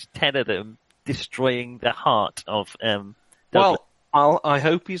already used 10 of them, destroying the heart of Douglas. Well, I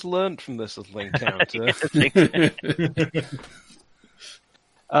hope he's learned from this little encounter.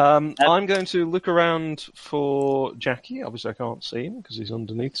 I'm going to look around for Jackie. Obviously, I can't see him because he's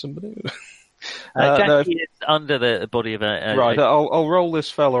underneath somebody. Jackie is under the body of a... Right, I'll roll this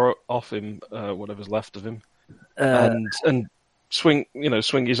fella off him, whatever's left of him, and swing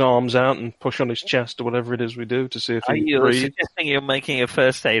his arms out and push on his chest or whatever it is we do to see if he breathes. Are you suggesting you're making a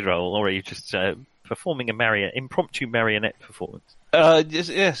first aid roll, or are you just performing impromptu marionette performance?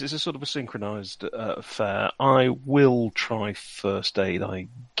 Yes, it's a sort of a synchronised affair. I will try first aid, I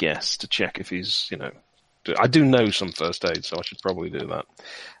guess, to check if he's, I do know some first aid, so I should probably do that.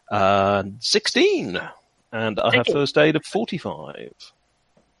 16! And I have first aid of 45.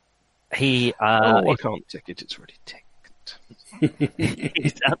 I can't tick it, it's already ticked.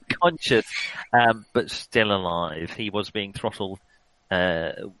 He's unconscious, but still alive. He was being throttled.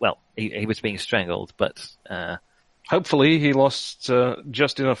 He was being strangled, but... Hopefully he lost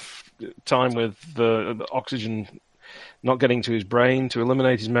just enough time with the oxygen not getting to his brain to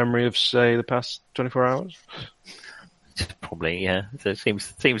eliminate his memory of, say, the past 24 hours. Probably, yeah. So it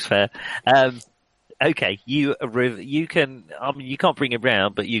seems fair. Okay, you can. You can't bring him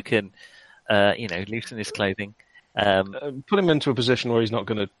round, but you can, loosen his clothing. Put him into a position where he's not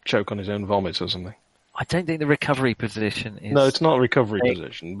going to choke on his own vomit or something. I don't think the recovery position is... No, it's not a recovery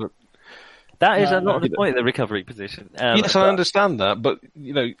position, but... That is a lot of the point of the recovery position. Yes, I understand that, but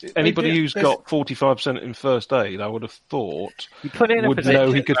anybody who's got 45% in first aid, I would have thought, would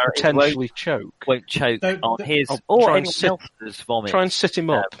know he could potentially choke. Won't choke on his or anyone else's vomit. Try and sit him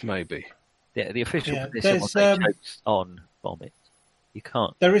up, maybe. Yeah, the official position was they chokes on vomit. You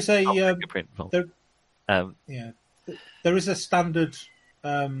can't. There is a there is a standard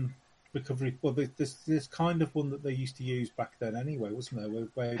recovery. Well, there's kind of one that they used to use back then anyway, wasn't there?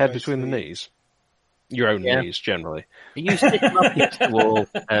 Where head between the knees. Your own knees, generally. You stick him up against the wall,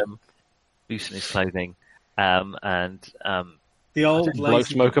 loosen his clothing, and The old Blow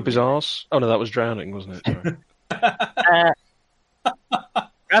lazy smoke up his arse. Oh no, that was drowning, wasn't it? Sorry.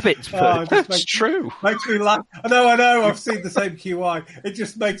 Rabbit's foot. Oh, it just That's true. makes me laugh. I know. I've seen the same QI. It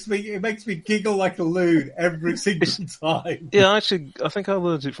just makes me giggle like a loon every single time. Yeah, actually, I think I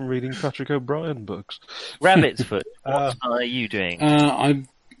learned it from reading Patrick O'Brien books. Rabbit's foot. What are you doing? I'm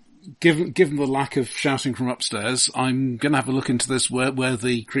given the lack of shouting from upstairs. I'm going to have a look into this where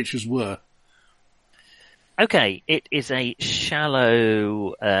the creatures were. Okay, it is a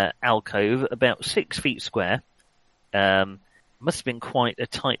shallow alcove, about 6 feet square. Must have been quite a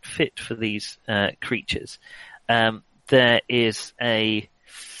tight fit for these creatures. There is on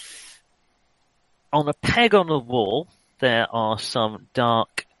a peg on the wall, there are some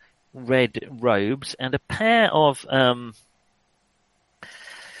dark red robes and a pair of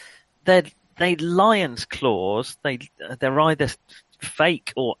they're lion's claws. They're either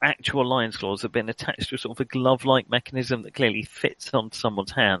fake or actual lion's claws have been attached to a sort of a glove-like mechanism that clearly fits on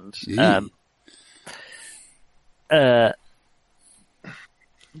someone's hand.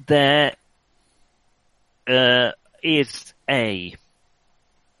 There is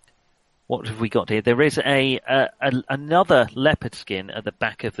what have we got here? There is another leopard skin at the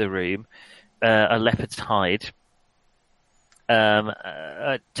back of the room, a leopard's hide,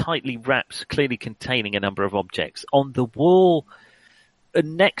 tightly wrapped, clearly containing a number of objects. On the wall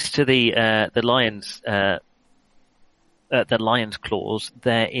next to the lion's claws,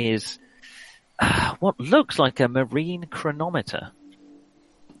 there is what looks like a marine chronometer.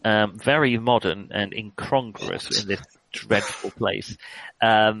 Very modern and incongruous in this dreadful place.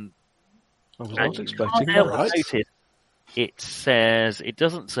 I was not expecting that. Right. It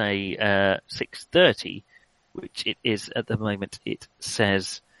doesn't say 6:30, which it is at the moment. It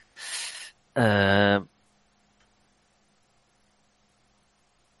says where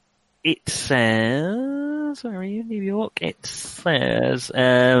are you, New York? It says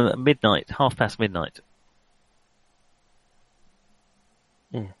midnight, midnight.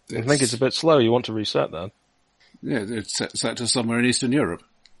 I think it's a bit slow. You want to reset that? Yeah, it's set to somewhere in Eastern Europe.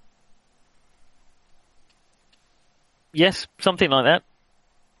 Yes, something like that.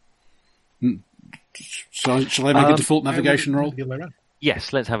 Shall I make a default navigation roll?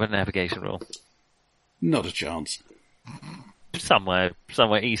 Yes, let's have a navigation roll. Not a chance. Somewhere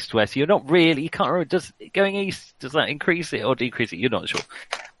east, west. You can't remember, going east, does that increase it or decrease it? You're not sure.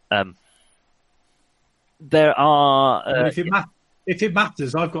 There are... if it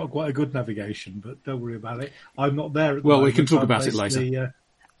matters, I've got quite a good navigation, but don't worry about it. I'm not there at the Well, moment. we can talk about it later.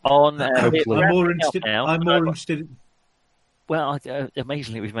 I'm more interested... Well,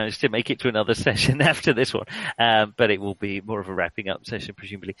 amazingly, we've managed to make it to another session after this one, but it will be more of a wrapping up session,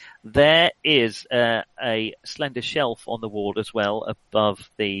 presumably. There is a slender shelf on the wall as well, above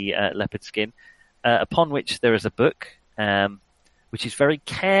the leopard skin, upon which there is a book, which is very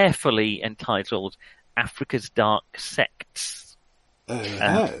carefully entitled Africa's Dark Sects.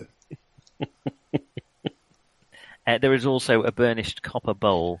 There is also a burnished copper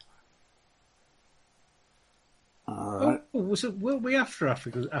bowl. Alright. Will we after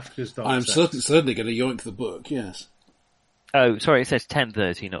Africa's Dark I'm Sects? certainly going to yoink the book, yes. Oh, sorry, it says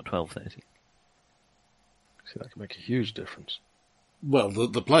 10:30, not 12:30. See, that can make a huge difference. Well,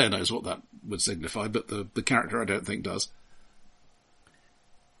 the player knows what that would signify, but the character I don't think does.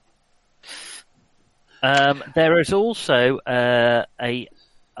 There is also a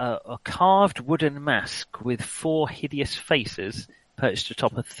carved wooden mask with 4 hideous faces perched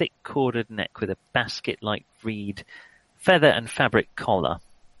atop a thick corded neck with a basket-like reed, feather and fabric collar.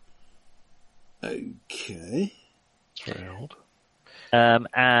 Okay. It's very old.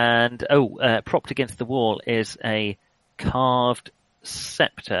 Propped against the wall is a carved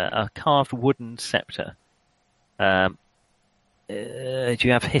scepter, a carved wooden scepter. Do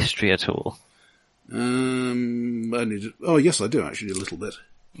you have history at all? Yes, I do actually, a little bit.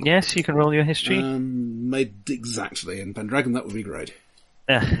 Yes, you can roll your history. Made exactly. In Pendragon, that would be great.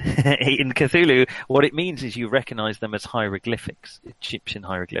 In Cthulhu, what it means is you recognise them as hieroglyphics, Egyptian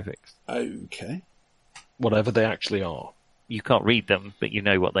hieroglyphics. Okay. Whatever they actually are. You can't read them, but you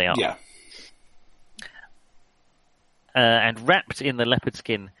know what they are. Yeah. And wrapped in the leopard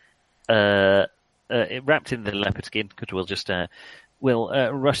skin, because we'll just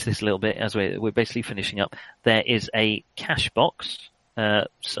we'll rush this a little bit as we're basically finishing up. There is a cash box.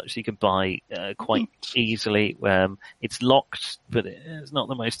 Such you can buy quite easily. It's locked, but it's not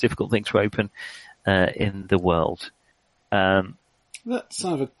the most difficult thing to open in the world. Let's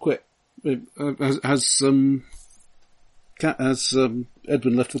have a quick. Has Edwin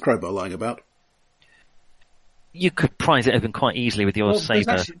left the crowbar lying about? You could prise it open quite easily with your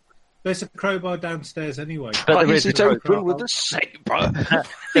saber. There's a crowbar downstairs anyway. But there is it a open crowbar. with a sabre.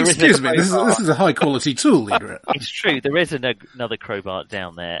 There is a Excuse me, this crowbar. is a high quality tool, leader. It's true. There is another crowbar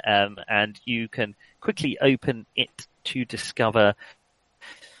down there, and you can quickly open it to discover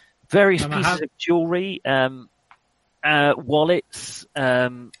various And I pieces have- of jewellery, wallets,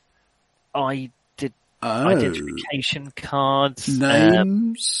 identification cards,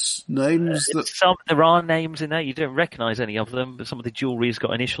 Names that there are names in there. You don't recognise any of them, but some of the jewellery's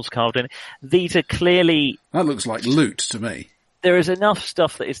got initials carved in it. These are clearly. that looks like loot to me. There is enough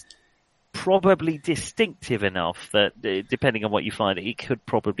stuff that is probably distinctive enough that, depending on what you find, it could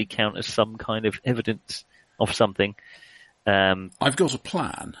probably count as some kind of evidence of something. I've got a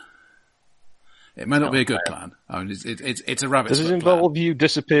plan. It may not be a good plan. I mean, it's a rabbit's Does it foot involve you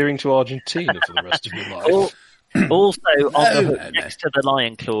disappearing to Argentina for the rest of your life? Also, on the No. next to the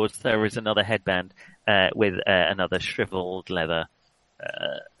lion claws, there is another headband with another shriveled leather.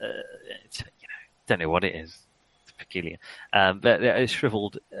 Don't know what it is. It's peculiar, but a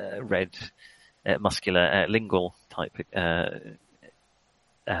shriveled red, muscular, lingual type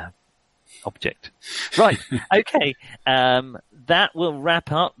object. Right. Okay. That will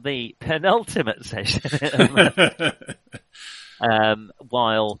wrap up the penultimate session.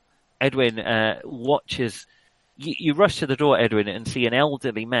 While Edwin watches. You rush to the door, Edwin, and see an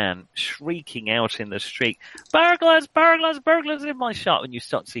elderly man shrieking out in the street, "Burglars! Burglars! Burglars in my shop!" And you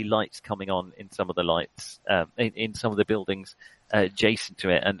start to see lights coming on in some of the lights, in some of the buildings adjacent to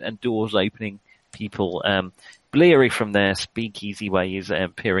it, and doors opening, people bleary from their speakeasy ways,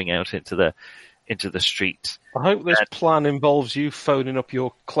 peering out into the street. I hope this plan involves you phoning up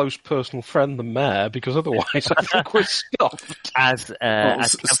your close personal friend, the mayor, because otherwise I think we're stuffed. As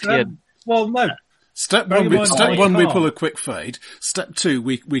Campion, Well, no. Step Bear one, in we, mind, step I one we can't. pull a quick fade. Step two,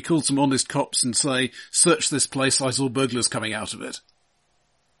 we call some honest cops and say, search this place, I saw burglars coming out of it.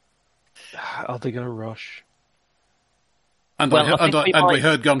 Are they going to rush? And, Well, I, I and, think I, we and we might-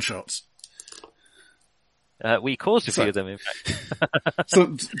 heard gunshots. we caused a few So- of them, in fact.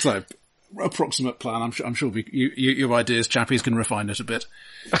 So approximate plan. I'm sure your ideas, chappies, can refine it a bit.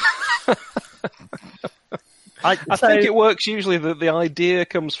 I think it works usually that the idea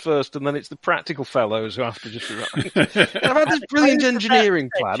comes first and then it's the practical fellows who have to just... I've had this brilliant engineering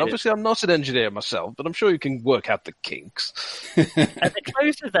plan. Obviously, I'm not an engineer myself, but I'm sure you can work out the kinks. At the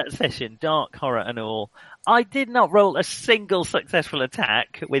close of that session, dark horror and all, I did not roll a single successful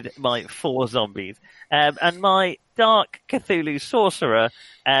attack with my 4 zombies. And my dark Cthulhu sorcerer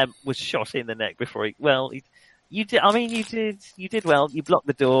was shot in the neck before he... Well, you did well. You blocked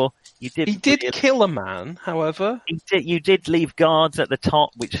the door. You did. He did brilliant. kill a man, however. You did leave guards at the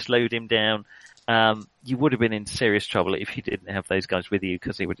top, which slowed him down. You would have been in serious trouble if you didn't have those guys with you,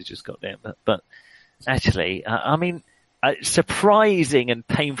 because he would have just got down. But actually, surprising and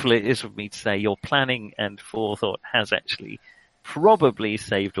painful it is for me to say your planning and forethought has actually probably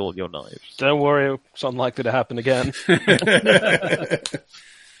saved all your lives. Don't worry, it's unlikely to happen again.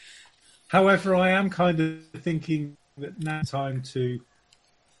 However, I am kind of thinking that now time to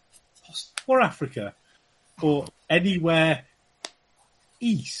or Africa or anywhere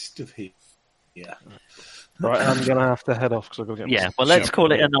east of here. Yeah. Right, I'm going to have to head off because I've got to get my... Yeah, well, let's Sure.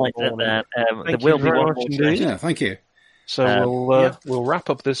 call it a night at that. There Thank will you be very one much more indeed. session. Yeah, thank you. So we'll wrap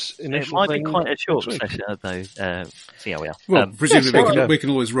up this It initial might be thing quite a short next week. session, though. See how we are. Well, presumably yes, yeah. we can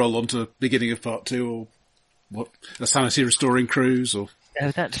always roll on to beginning of part 2 or what, a sanity restoring cruise or... Oh,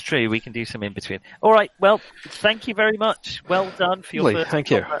 that's true. We can do some in between. All right. Well, thank you very much. Well done for your Lovely, first thank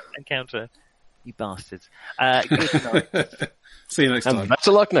you. combat encounter. You bastards. Good night. See you next time. And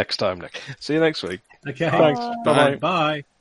better luck next time, Nick. See you next week. Okay. Thanks. Bye. Bye-bye. Bye.